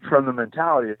from the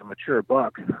mentality of a mature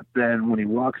buck than when he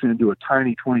walks into a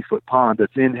tiny 20-foot pond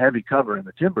that's in heavy cover in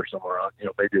the timber somewhere on,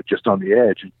 maybe just on the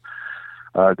edge.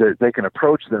 They can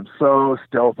approach them so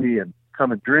stealthy and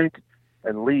come and drink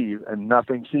and leave, and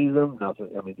nothing sees them. Nothing.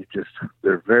 I mean,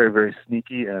 they're very, very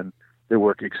sneaky, and they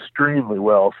work extremely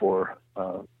well for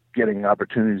getting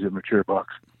opportunities of mature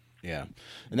bucks. Yeah,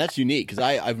 and that's unique because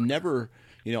I've never,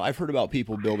 I've heard about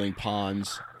people building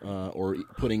ponds or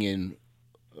putting in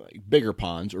bigger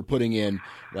ponds or putting in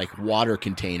water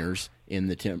containers in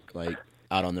the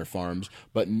out on their farms,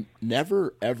 but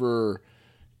never ever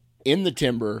in the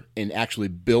timber and actually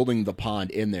building the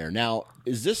pond in there. Now,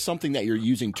 is this something that you're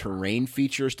using terrain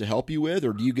features to help you with,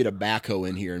 or do you get a backhoe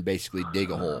in here and basically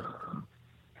dig a hole?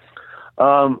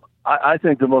 I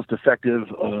think the most effective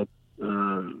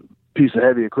piece of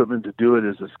heavy equipment to do it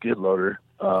is a skid loader.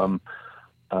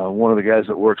 One of the guys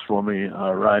that works for me,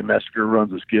 Ryan Mesker,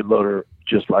 runs a skid loader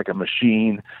just like a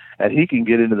machine, and he can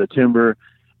get into the timber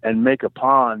and make a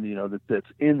pond, that's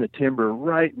in the timber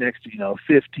right next to,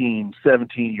 15,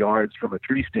 17 yards from a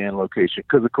tree stand location.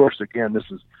 Because, of course, again,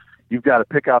 you've got to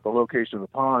pick out the location of the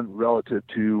pond relative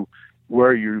to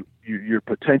where your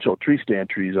potential tree stand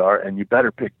trees are, and you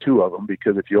better pick 2 of them,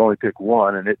 because if you only pick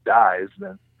one and it dies,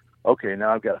 then, okay,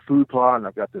 now I've got a food plot and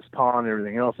I've got this pond and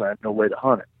everything else. I have no way to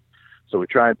hunt it. So we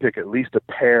try and pick at least a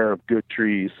pair of good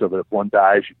trees so that if one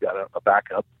dies, you've got a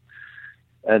backup.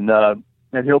 And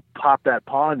he'll pop that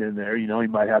pond in there. He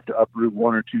might have to uproot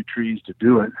 1 or 2 trees to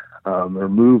do it, or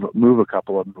move a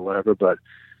couple of them or whatever. But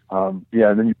and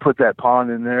then you put that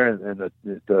pond in there, and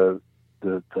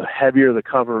the heavier the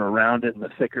cover around it and the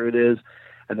thicker it is,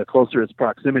 and the closer its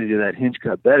proximity to that hinge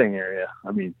cut bedding area,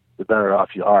 I mean, the better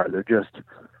off you are. They're just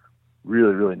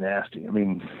really, really nasty. I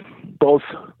mean, both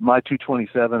my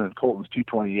 227 and Colton's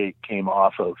 228 came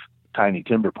off of tiny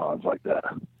timber ponds like that.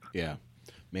 Yeah.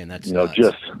 Man, that's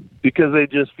just because they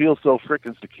just feel so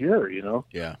freaking secure,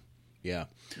 Yeah.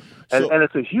 And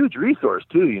it's a huge resource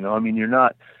too, I mean,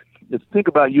 think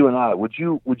about you and I. Would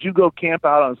you go camp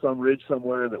out on some ridge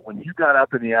somewhere that when you got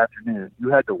up in the afternoon, you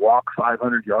had to walk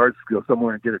 500 yards to go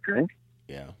somewhere and get a drink?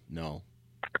 Yeah. No.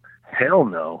 Hell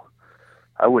no.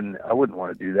 I wouldn't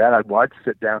want to do that. I'd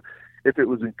sit down. If it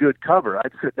was in good cover,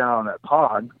 I'd sit down on that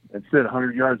pond and sit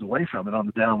 100 yards away from it on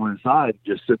the downwind side,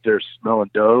 just sit there smelling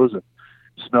does and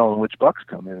smelling which bucks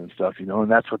come in and stuff,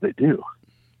 and that's what they do.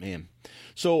 Man.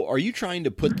 So are you trying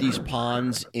to put these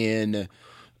ponds in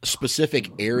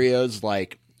specific areas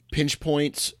like pinch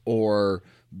points or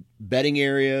bedding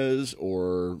areas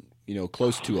or,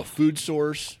 close to a food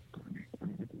source?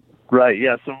 Right.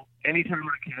 Yeah. So anytime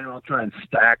I can, I'll try and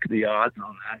stack the odds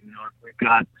on that. If we've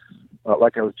got,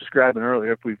 like I was describing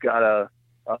earlier, if we've got a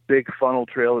big funnel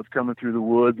trail that's coming through the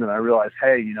woods, and I realize,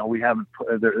 hey, we haven't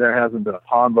there hasn't been a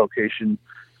pond location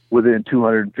within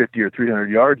 250 or 300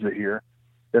 yards of here,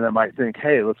 then I might think,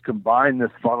 hey, let's combine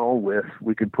this funnel with,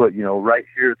 we can put, right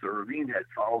here, it's a ravine head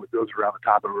funnel that goes around the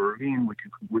top of a ravine.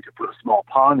 We can put a small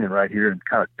pond in right here and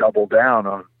kind of double down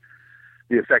on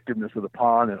the effectiveness of the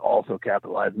pond and also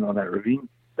capitalizing on that ravine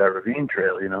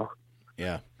trail,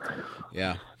 Yeah.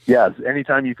 Yeah.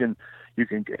 Anytime you can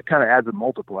it kind of adds a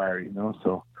multiplier,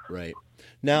 so. Right.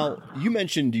 Now, you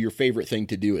mentioned your favorite thing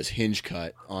to do is hinge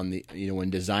cut on the, when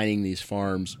designing these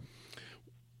farms.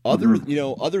 Other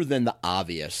than the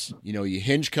obvious, you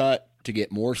hinge cut to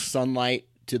get more sunlight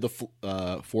to the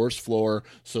forest floor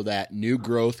so that new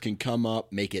growth can come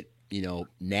up, make it,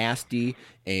 nasty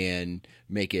and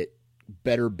make it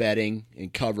better bedding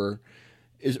and cover.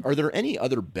 Are there any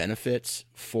other benefits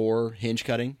for hinge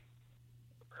cutting?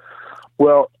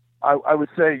 Well, I would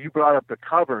say you brought up the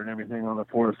cover and everything on the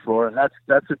forest floor, and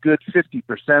that's a good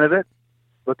 50% of it.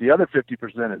 But the other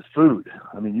 50% is food.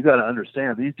 I mean, you got to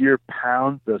understand, these deer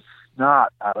pound the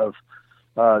snot out of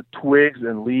twigs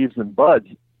and leaves and buds.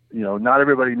 Not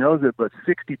everybody knows it, but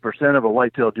 60% of a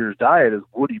whitetail deer's diet is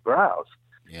woody browse.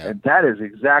 Yeah. And that is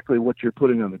exactly what you're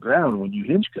putting on the ground when you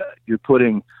hinge cut. You're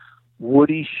putting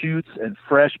woody shoots and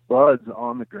fresh buds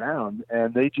on the ground,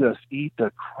 and they just eat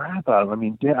the crap out of them. I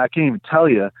mean, I can't even tell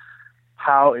you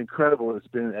how incredible it's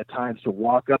been at times to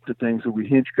walk up to things that we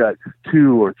hinge cut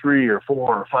 2 or 3 or 4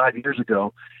 or 5 years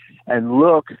ago and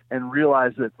look and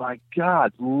realize that, my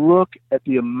God, look at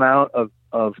the amount of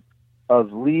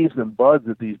leaves and buds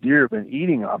that these deer have been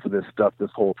eating off of this stuff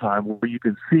this whole time, where you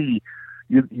can see,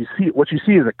 you see what you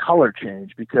see is a color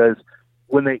change, because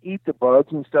when they eat the buds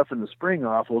and stuff in the spring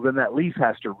off, well, then that leaf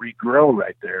has to regrow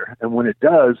right there. And when it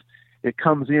does, it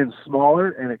comes in smaller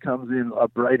and it comes in a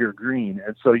brighter green.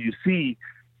 And so you see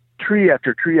tree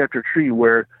after tree after tree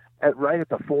where right at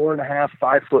the 4.5,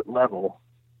 5 foot level,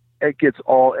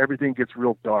 everything gets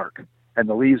real dark and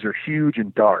the leaves are huge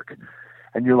and dark.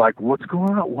 And you're like, what's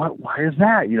going on? Why is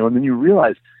that? And then you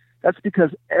realize that's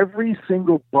because every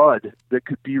single bud that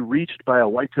could be reached by a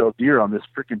white-tailed deer on this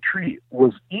freaking tree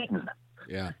was eaten.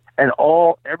 Yeah. And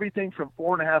everything from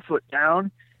 4.5 foot down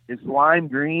is lime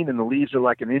green, and the leaves are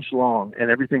like an inch long, and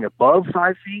everything above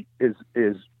 5 feet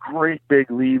is great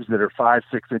big leaves that are 5-6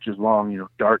 inches long,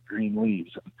 dark green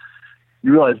leaves.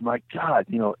 You realize, my God,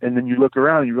 and then you look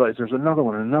around and you realize there's another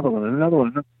one, and another one, and another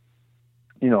one.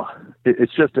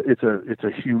 It's just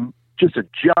a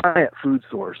giant food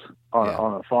source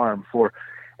on a farm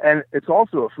and it's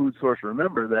also a food source,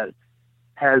 remember, that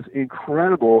has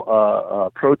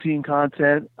incredible protein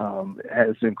content,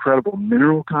 has incredible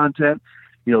mineral content.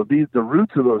 The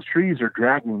roots of those trees are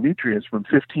dragging nutrients from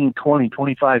 15, 20,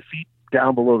 25 feet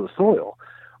down below the soil,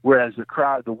 whereas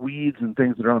the weeds and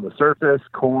things that are on the surface,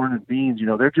 corn and beans,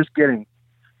 they're just getting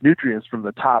nutrients from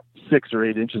the top 6 or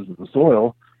 8 inches of the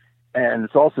soil. And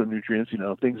it's also nutrients,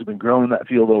 things have been grown in that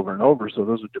field over and over, so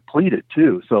those are depleted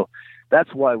too. So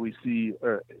that's why we see,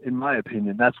 or in my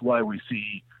opinion, that's why we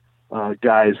see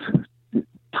guys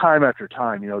time after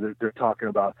time, they're talking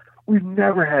about, we've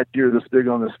never had deer this big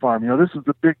on this farm. This is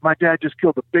my dad just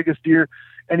killed the biggest deer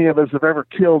any of us have ever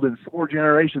killed in 4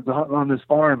 generations of hunting on this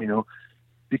farm,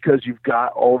 because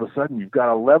all of a sudden you've got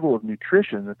a level of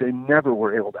nutrition that they never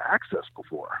were able to access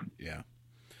before. Yeah.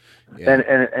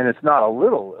 And it's not a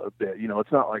little bit,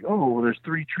 it's not like, oh, well, there's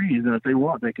 3 trees and if they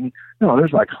want, they can, no,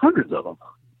 there's like hundreds of them.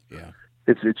 Yeah.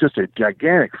 It's just a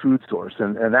gigantic food source.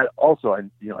 And that also, I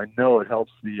know it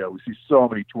helps we see so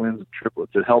many twins and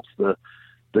triplets. It helps the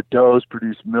does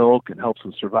produce milk and helps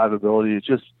with survivability.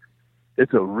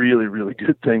 It's a really, really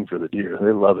good thing for the deer.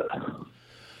 They love it.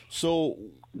 So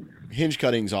hinge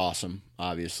cutting's awesome,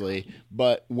 obviously,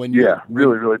 but really,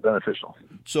 really beneficial.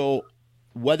 So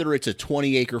whether it's a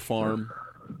 20-acre farm,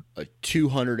 a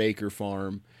 200-acre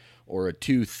farm, or a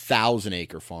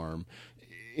 2,000-acre farm,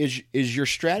 is your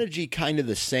strategy kind of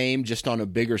the same, just on a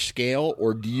bigger scale,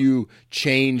 or do you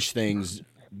change things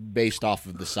based off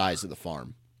of the size of the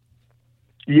farm?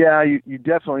 Yeah, you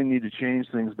definitely need to change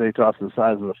things based off the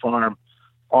size of the farm.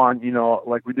 On,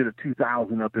 like we did a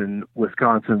 2,000 up in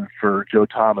Wisconsin for Joe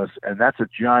Thomas, and that's a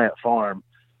giant farm.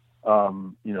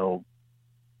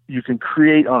 You can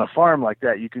create on a farm like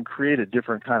that, you can create a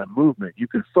different kind of movement. You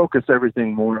can focus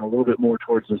everything a little bit more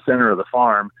towards the center of the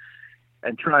farm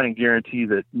and try and guarantee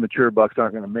that mature bucks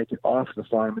aren't going to make it off the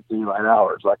farm at daylight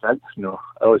hours. Like I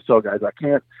always tell guys, I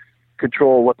can't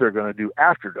control what they're going to do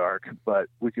after dark, but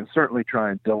we can certainly try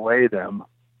and delay them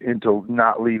into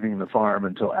not leaving the farm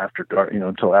until after dark,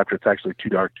 until after it's actually too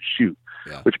dark to shoot,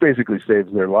 which basically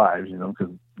saves their lives, because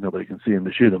nobody can see them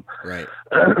to shoot them. Right.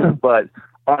 But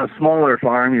on a smaller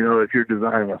farm, if you're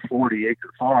designing a 40-acre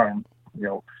farm,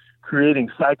 creating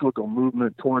cyclical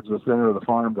movement towards the center of the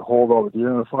farm to hold all the deer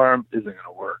in the farm isn't going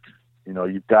to work.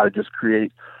 You've got to just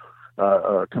create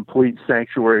complete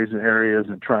sanctuaries and areas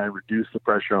and try and reduce the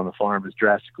pressure on the farm as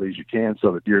drastically as you can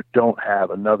so the deer don't have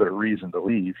another reason to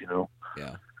leave,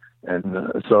 Yeah. And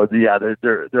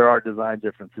there are design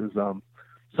differences.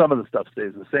 Some of the stuff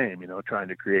stays the same, trying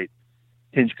to create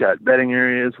hinge cut bedding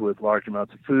areas with large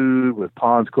amounts of food, with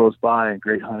ponds close by and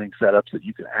great hunting setups that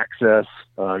you can access.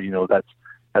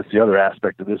 That's the other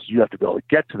aspect of this. You have to be able to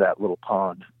get to that little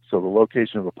pond. So the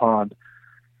location of the pond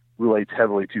relates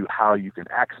heavily to how you can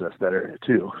access that area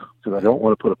too. Because I don't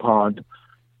want to put a pond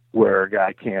where a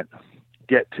guy can't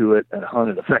get to it and hunt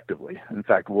it effectively. In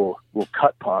fact, we'll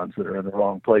cut ponds that are in the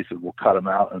wrong places. We'll cut them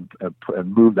out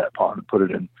and move that pond and put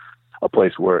it in a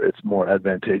place where it's more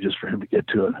advantageous for him to get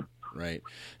to it. Right.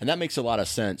 And that makes a lot of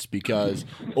sense because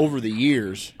over the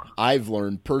years, I've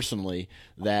learned personally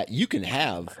that you can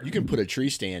put a tree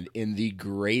stand in the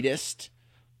greatest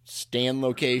stand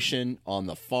location on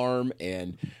the farm,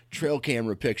 and trail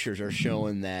camera pictures are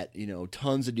showing that,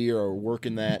 tons of deer are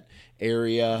working that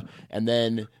area, and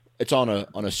then it's on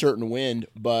a certain wind,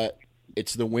 but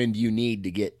it's the wind you need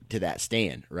to get to that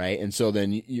stand, right? And so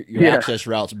then your access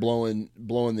route's blowing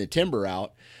the timber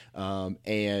out,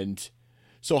 and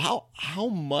so how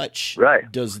much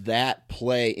does that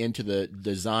play into the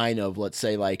design of, let's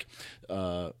say, like,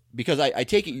 because I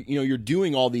take it, you're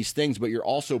doing all these things, but you're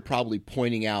also probably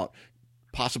pointing out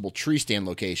possible tree stand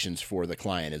locations for the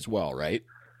client as well, right?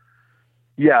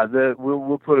 Yeah,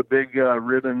 we'll put a big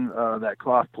ribbon, that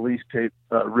cloth police tape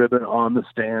ribbon on the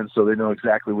stand so they know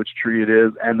exactly which tree it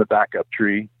is and the backup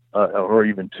tree, or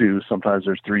even 2. Sometimes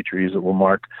there's 3 trees that we'll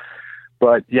mark.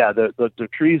 But yeah, the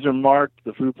trees are marked,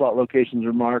 the food plot locations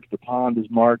are marked, the pond is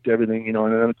marked, everything, and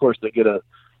then of course they get a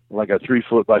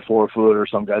 3-foot by 4-foot, or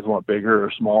some guys want bigger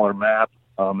or smaller map.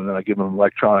 And then I give them an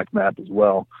electronic map as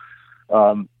well.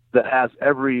 That has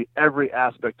every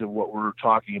aspect of what we're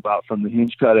talking about, from the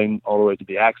hinge cutting all the way to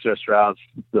the access routes,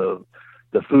 the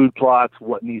food plots,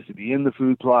 what needs to be in the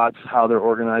food plots, how they're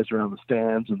organized around the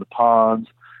stands and the ponds,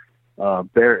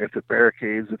 if it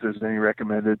barricades, if there's any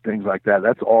recommended, things like that.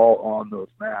 That's all on those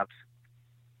maps.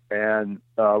 And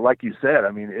like you said,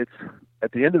 I mean, it's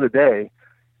at the end of the day,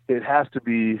 it has to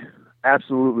be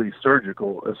absolutely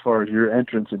surgical as far as your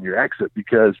entrance and your exit,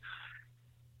 because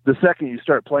the second you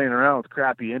start playing around with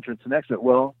crappy entrance and exit,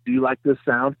 well, do you like this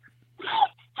sound?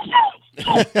 Is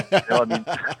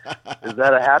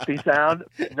that a happy sound?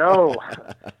 No.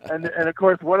 And of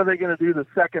course, what are they going to do the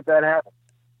second that happens?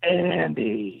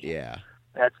 Andy. Yeah.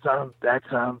 That son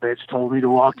bitch told me to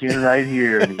walk in right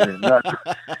here. And he's nuts.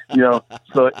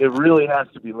 So it really has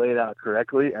to be laid out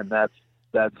correctly. And that's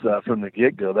from the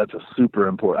get-go, that's a super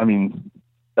important. I mean,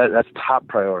 that's top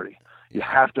priority. You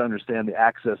have to understand the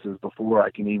accesses before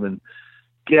I can even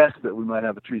guess that we might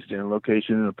have a tree stand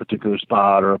location in a particular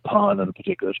spot or a pond in a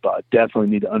particular spot. Definitely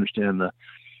need to understand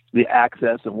the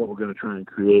access and what we're going to try and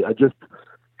create. I just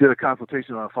did a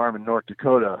consultation on a farm in North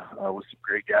Dakota with some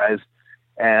great guys,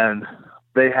 and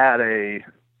they had a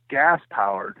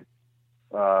gas-powered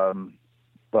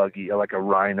buggy, like a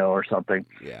Rhino or something.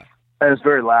 Yeah. And it's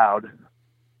very loud.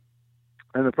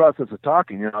 In the process of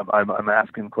talking, you know, I'm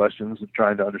asking questions and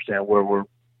trying to understand what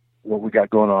we got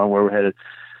going on, where we're headed.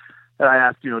 And I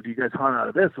asked, you know, do you guys hunt out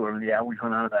of this? Or, yeah, we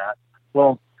hunt out of that.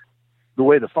 Well, the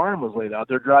way the farm was laid out,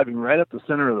 they're driving right up the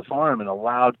center of the farm in a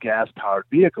loud gas-powered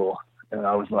vehicle. And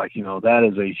I was like, you know, that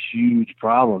is a huge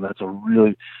problem. That's a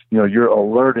really, you know, you're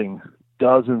alerting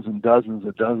dozens and dozens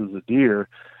and dozens of deer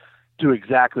to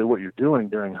exactly what you're doing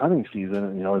during hunting season.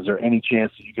 And, you know, is there any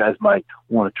chance that you guys might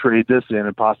want to trade this in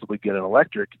and possibly get an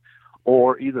electric?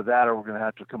 Or either that, or we're going to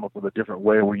have to come up with a different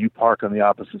way where you park on the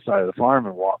opposite side of the farm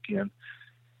and walk in.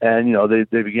 And, you know, they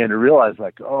began to realize,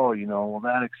 like, oh, you know, well,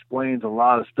 that explains a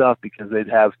lot of stuff, because they'd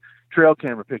have trail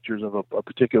camera pictures of a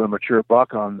particular mature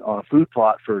buck on a food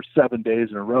plot for 7 days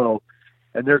in a row.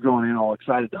 And they're going in all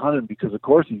excited to hunt him because, of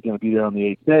course, he's going to be there on the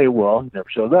 8th day. Well, he never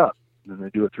shows up. And then they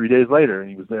do it 3 days later, and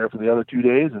he was there for the other 2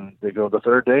 days, and they go the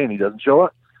 3rd day, and he doesn't show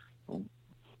up.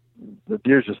 The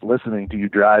deer's just listening to you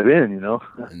drive in, you know.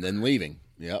 And then leaving.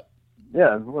 Yep.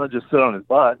 Yeah, well, just sit on his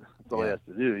butt. That's all he has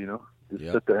to do, you know.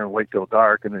 Just sit there and wait till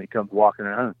dark, and then he comes walking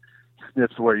around and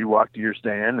sniffs where you walk to your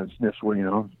stand and sniffs where, you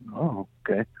know, oh,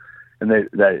 okay. And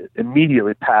they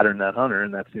immediately pattern that hunter,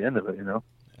 and that's the end of it, you know.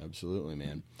 Absolutely,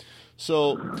 man.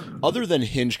 So other than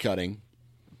hinge cutting,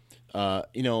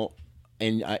 you know,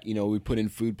 and, you know, we put in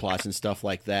food plots and stuff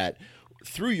like that,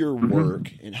 through your work,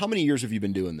 and how many years have you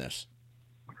been doing this?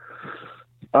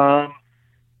 I've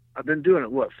been doing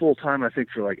it, full time, I think,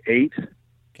 for like 8.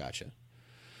 Gotcha.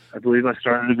 I believe I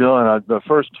started to go, and the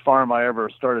first farm I ever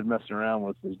started messing around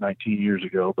with was 19 years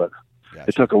ago, but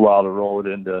It took a while to roll it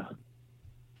into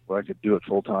where I could do it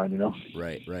full time, you know?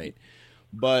 Right.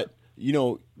 But, you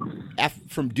know,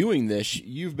 from doing this,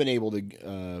 you've been able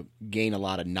to gain a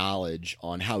lot of knowledge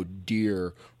on how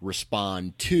deer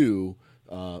respond to,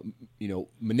 you know,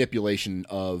 manipulation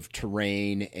of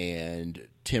terrain and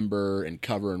timber and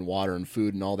cover and water and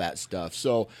food and all that stuff.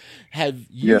 So have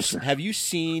you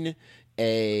seen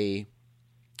a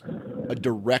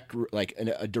direct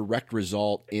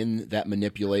result in that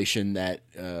manipulation that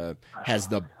has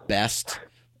the best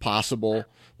possible?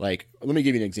 Like, let me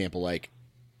give you an example. Like,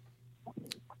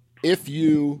 if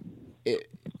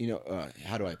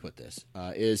how do I put this?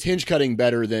 Is hinge cutting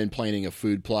better than planting a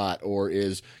food plot, or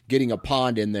is getting a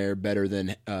pond in there better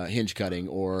than hinge cutting,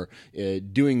 or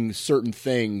doing certain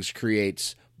things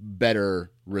creates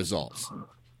better results?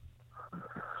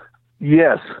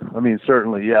 Yes, I mean,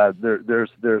 certainly, yeah.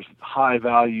 There's high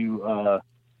value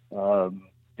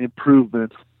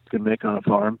improvements you can make on a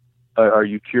farm. Are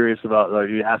you curious about? Are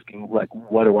you asking, like,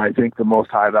 what do I think the most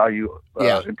high value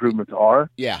improvements are?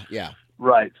 Yeah.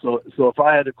 Right. So if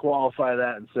I had to qualify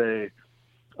that and say,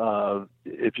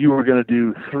 if you were going to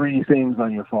do 3 things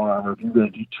on your farm, or if you're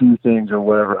going to do 2 things or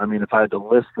whatever, I mean, if I had to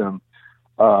list them,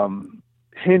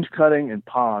 hinge cutting and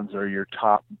ponds are your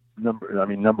top number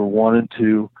 1 and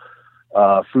 2.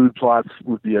 Food plots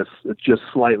would be just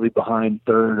slightly behind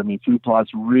 3rd. I mean, food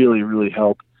plots really, really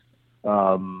help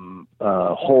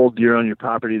hold deer on your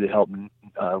property. They help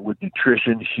with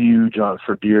nutrition, huge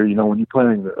for deer. You know, when you're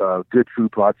planting good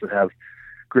food plots that have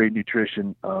great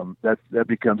nutrition, that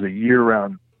becomes a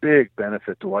year-round big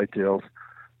benefit to whitetails.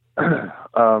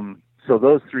 So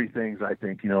those 3 things, I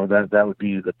think, you know, that would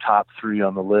be the top 3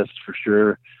 on the list for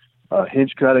sure.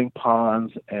 Hinge cutting,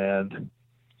 ponds, and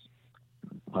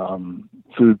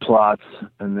food plots,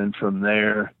 and then from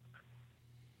there,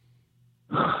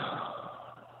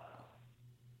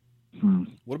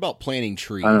 what about planting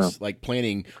trees? Like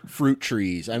planting fruit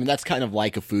trees? I mean, that's kind of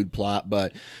like a food plot,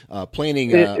 but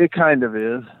planting it kind of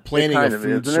is. Planting a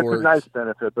food source, and it's a nice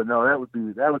benefit. But no, that would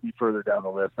be further down the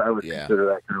list. I would consider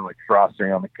that kind of like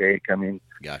frosting on the cake. I mean,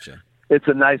 gotcha. It's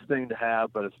a nice thing to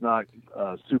have, but it's not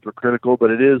super critical.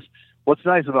 But it is. What's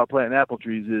nice about planting apple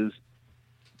trees is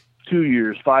 2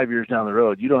 years, 5 years down the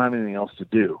road, you don't have anything else to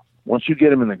do. Once you get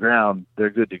them in the ground, they're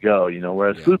good to go, you know,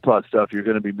 whereas food plot stuff, you're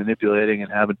going to be manipulating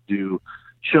and having to do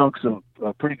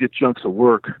pretty good chunks of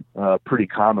work pretty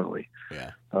commonly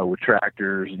with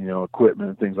tractors, you know, equipment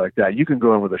and things like that. You can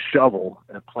go in with a shovel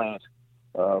and plant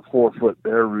 4-foot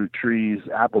bare root trees,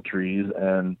 apple trees,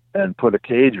 and put a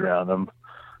cage around them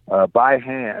by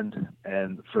hand,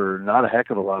 and for not a heck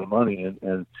of a lot of money,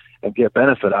 and get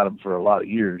benefit out of them for a lot of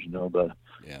years, you know. But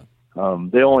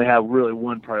They only have really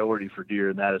one priority for deer,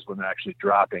 and that is when they're actually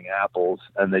dropping apples,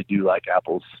 and they do like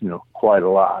apples, quite a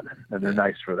lot, and they're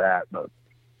nice for that. But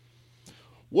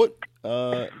what,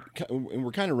 and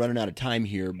we're kind of running out of time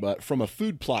here, but from a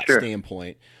food plot Sure.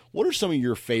 standpoint, what are some of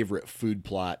your favorite food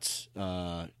plots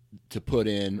to put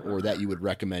in, or that you would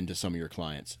recommend to some of your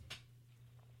clients?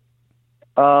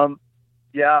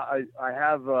 Yeah,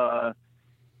 I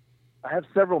have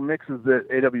several mixes that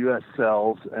AWS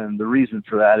sells, and the reason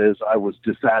for that is I was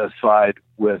dissatisfied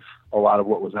with a lot of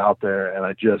what was out there, and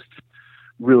I just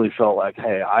really felt like,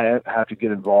 hey, I have to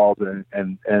get involved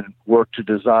and work to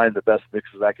design the best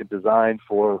mixes I can design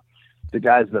for the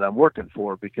guys that I'm working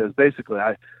for, because basically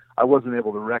I wasn't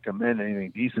able to recommend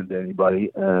anything decent to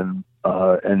anybody and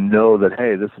know that,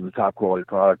 hey, this is a top quality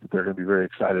product that they're going to be very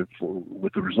excited for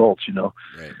with the results,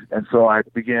 Right. And so I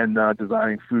began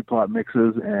designing food plot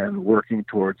mixes and working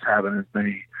towards having as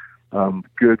many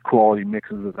good quality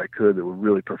mixes as I could that would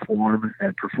really perform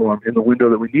in the window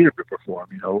that we needed to perform.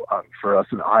 For us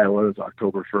in Iowa, it's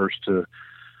October 1st to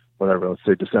whatever, let's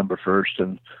say December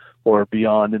 1st or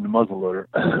beyond in the muzzleloader.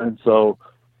 And so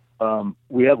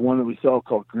we have one that we sell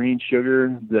called Green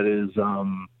Sugar that is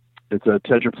it's a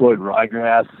tetraploid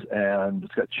ryegrass, and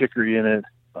it's got chicory in it.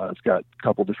 It's got a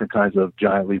couple different kinds of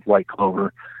giant leaf white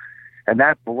clover. And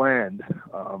that blend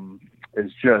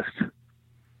is just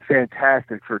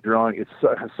fantastic for drawing. It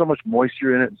has so much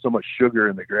moisture in it and so much sugar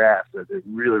in the grass that it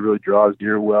really, really draws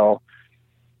deer well.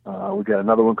 We've got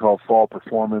another one called Fall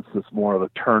Performance that's more of a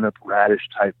turnip radish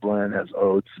type blend, has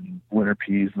oats and winter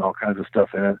peas and all kinds of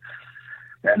stuff in it.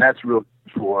 And that's real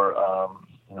for,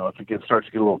 if it starts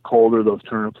to get a little colder, those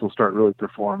turnips will start really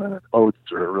performing. And oats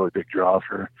are a really big draw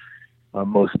for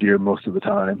most deer most of the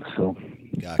time. So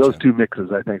Gotcha. Those two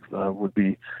mixes, I think, would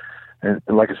be, and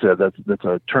like I said, that's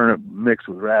a turnip mix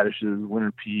with radishes,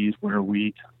 winter peas, winter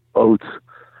wheat, oats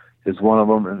is one of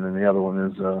them, and then the other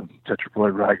one is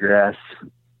tetraploid ryegrass,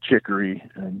 chicory,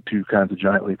 and two kinds of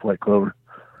giant leaf white clover.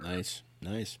 Nice.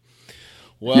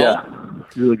 Well, yeah,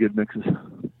 really good mixes.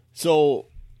 So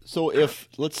if,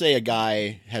 let's say, a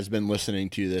guy has been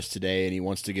listening to this today and he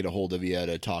wants to get a hold of you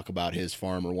to talk about his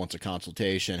farm or wants a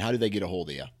consultation, how do they get a hold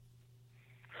of you?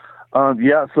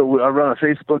 So I run a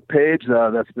Facebook page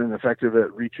that's been effective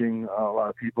at reaching a lot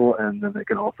of people, and then they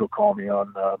can also call me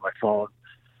on my phone.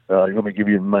 You want me to give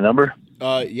you my number?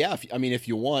 Yeah, if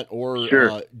you want, or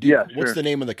sure. What's the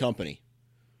name of the company?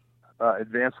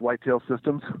 Advanced Whitetail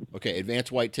Systems. Okay,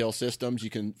 Advanced Whitetail Systems. You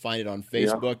can find it on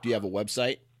Facebook. Yeah. Do you have a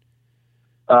website?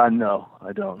 No,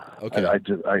 I don't. Okay. I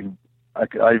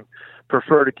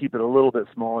prefer to keep it a little bit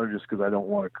smaller, just because I don't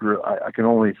want to. I can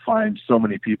only find so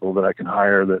many people that I can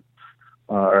hire that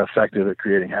are effective at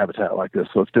creating habitat like this.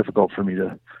 So it's difficult for me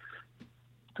to.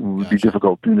 It would be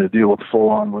difficult to deal with full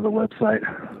on with a website.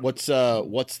 What's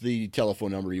the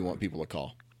telephone number you want people to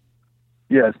call?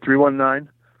 Yeah, it's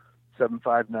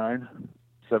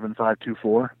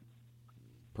 319-759-7524.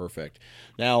 Perfect.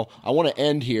 Now I want to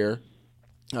end here.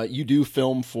 You do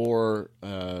film for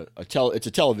it's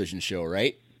a television show,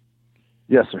 right?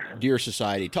 Yes, sir. Deer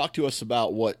Society. Talk to us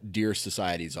about what Deer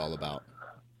Society is all about.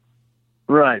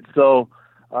 Right. So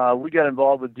we got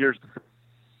involved with Deer Society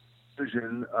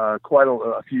quite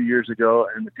a few years ago,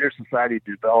 and the Deer Society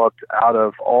developed out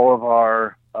of all of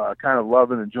our kind of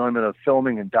love and enjoyment of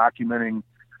filming and documenting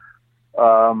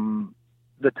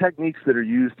the techniques that are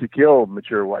used to kill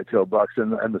mature whitetail bucks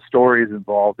and the stories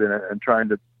involved in it, and trying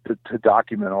to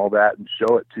document all that and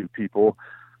show it to people.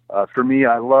 For me,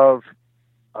 I love,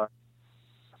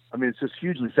 it's just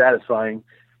hugely satisfying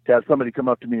to have somebody come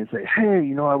up to me and say,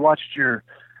 hey, I watched your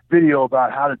video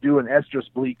about how to do an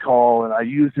estrus bleat call, and I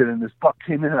used it, and this buck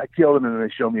came in and I killed him, and then they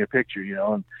show me a picture,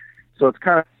 and so it's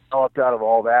kind of developed out of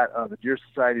all that. The Deer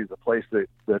Society is a place that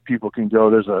people can go.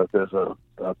 There's a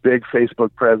big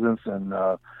Facebook presence, and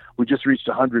we just reached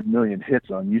 100 million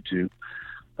hits on YouTube,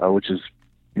 which is,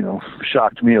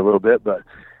 shocked me a little bit, but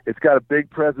it's got a big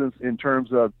presence in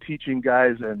terms of teaching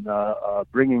guys and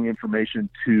bringing information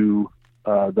to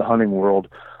the hunting world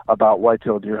about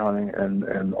whitetail deer hunting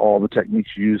and all the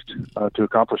techniques used to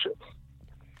accomplish it.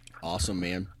 Awesome,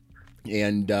 man.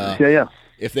 And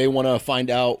if they want to find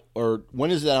out, or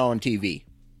when is that on TV?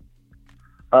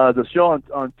 The show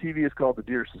on TV is called the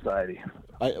Deer Society.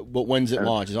 But when's it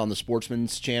launched? Is it on the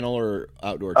Sportsman's channel or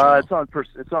Outdoor channel? It's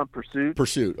on Pursuit.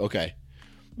 Pursuit, okay.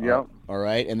 Yeah. All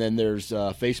right, and then there's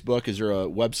Facebook. Is there a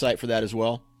website for that as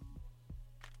well?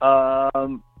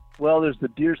 Well, there's the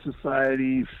Deer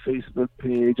Society Facebook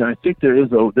page, and I think there is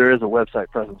a website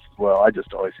presence as well. I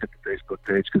just always hit the Facebook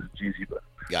page because it's easy. But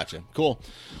gotcha, cool.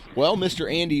 Well, Mr.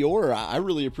 Andy Orr, I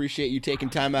really appreciate you taking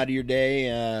time out of your day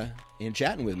and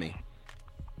chatting with me.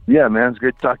 Yeah, man, it's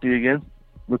great to talk to you again.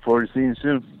 Look forward to seeing you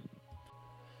soon.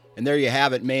 And there you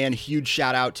have it, man. Huge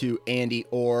shout out to Andy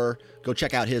Orr. Go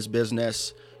check out his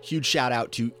business. Huge shout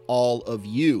out to all of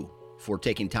you for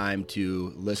taking time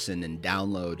to listen and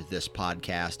download this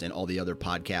podcast and all the other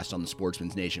podcasts on the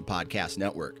Sportsman's Nation Podcast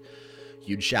Network.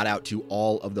 Huge shout out to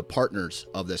all of the partners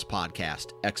of this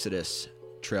podcast: Exodus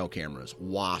Trail Cameras,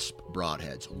 Wasp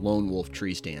Broadheads, Lone Wolf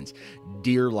Tree Stands,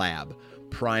 Deer Lab,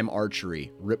 Prime Archery,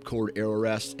 Ripcord Arrow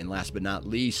Rest, and last but not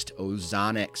least,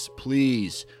 Ozonics.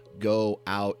 Please go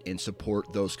out and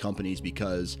support those companies,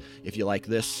 because if you like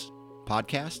this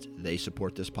podcast, they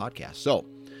support this podcast. So,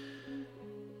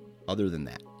 other than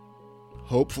that,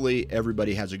 hopefully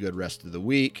everybody has a good rest of the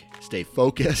week. Stay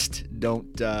focused.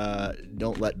 Don't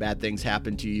let bad things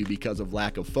happen to you because of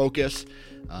lack of focus.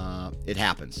 It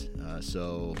happens.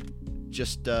 So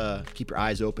just keep your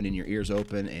eyes open and your ears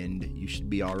open, and you should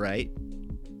be all right.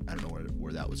 I don't know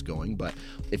where that was going, but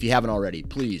if you haven't already,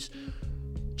 please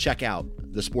check out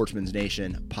the Sportsman's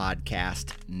Nation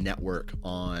Podcast Network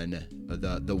on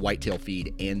the Whitetail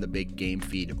feed and the Big Game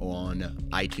feed on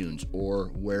iTunes or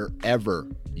wherever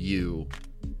you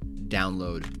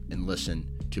download and listen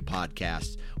to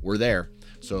podcasts. We're there.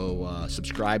 So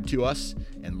subscribe to us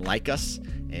and like us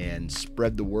and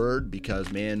spread the word,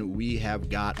 because, man, we have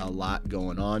got a lot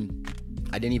going on.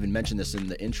 I didn't even mention this in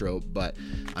the intro, but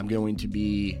I'm going to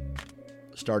be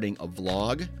starting a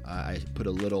vlog. I put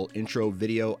a little intro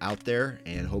video out there,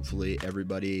 and hopefully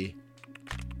everybody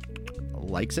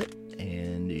likes it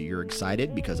and you're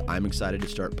excited, because I'm excited to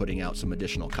start putting out some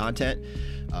additional content.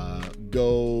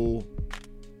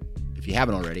 If you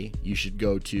haven't already, you should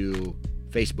go to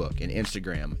Facebook and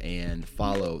Instagram and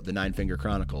follow the Nine Finger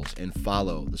Chronicles and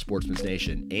follow the Sportsman's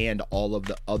Nation and all of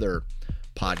the other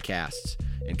podcasts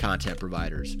and content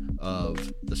providers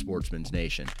of the Sportsman's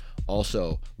Nation.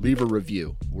 Also, leave a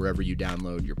review wherever you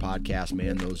download your podcast,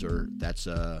 man.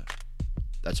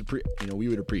 We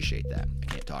would appreciate that. I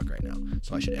can't talk right now,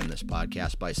 so I should end this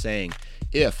podcast by saying,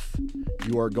 if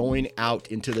you are going out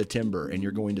into the timber and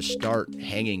you're going to start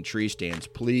hanging tree stands,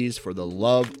 please, for the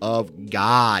love of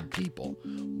God, people,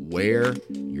 wear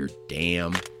your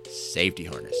damn safety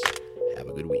harness. Have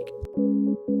a good week.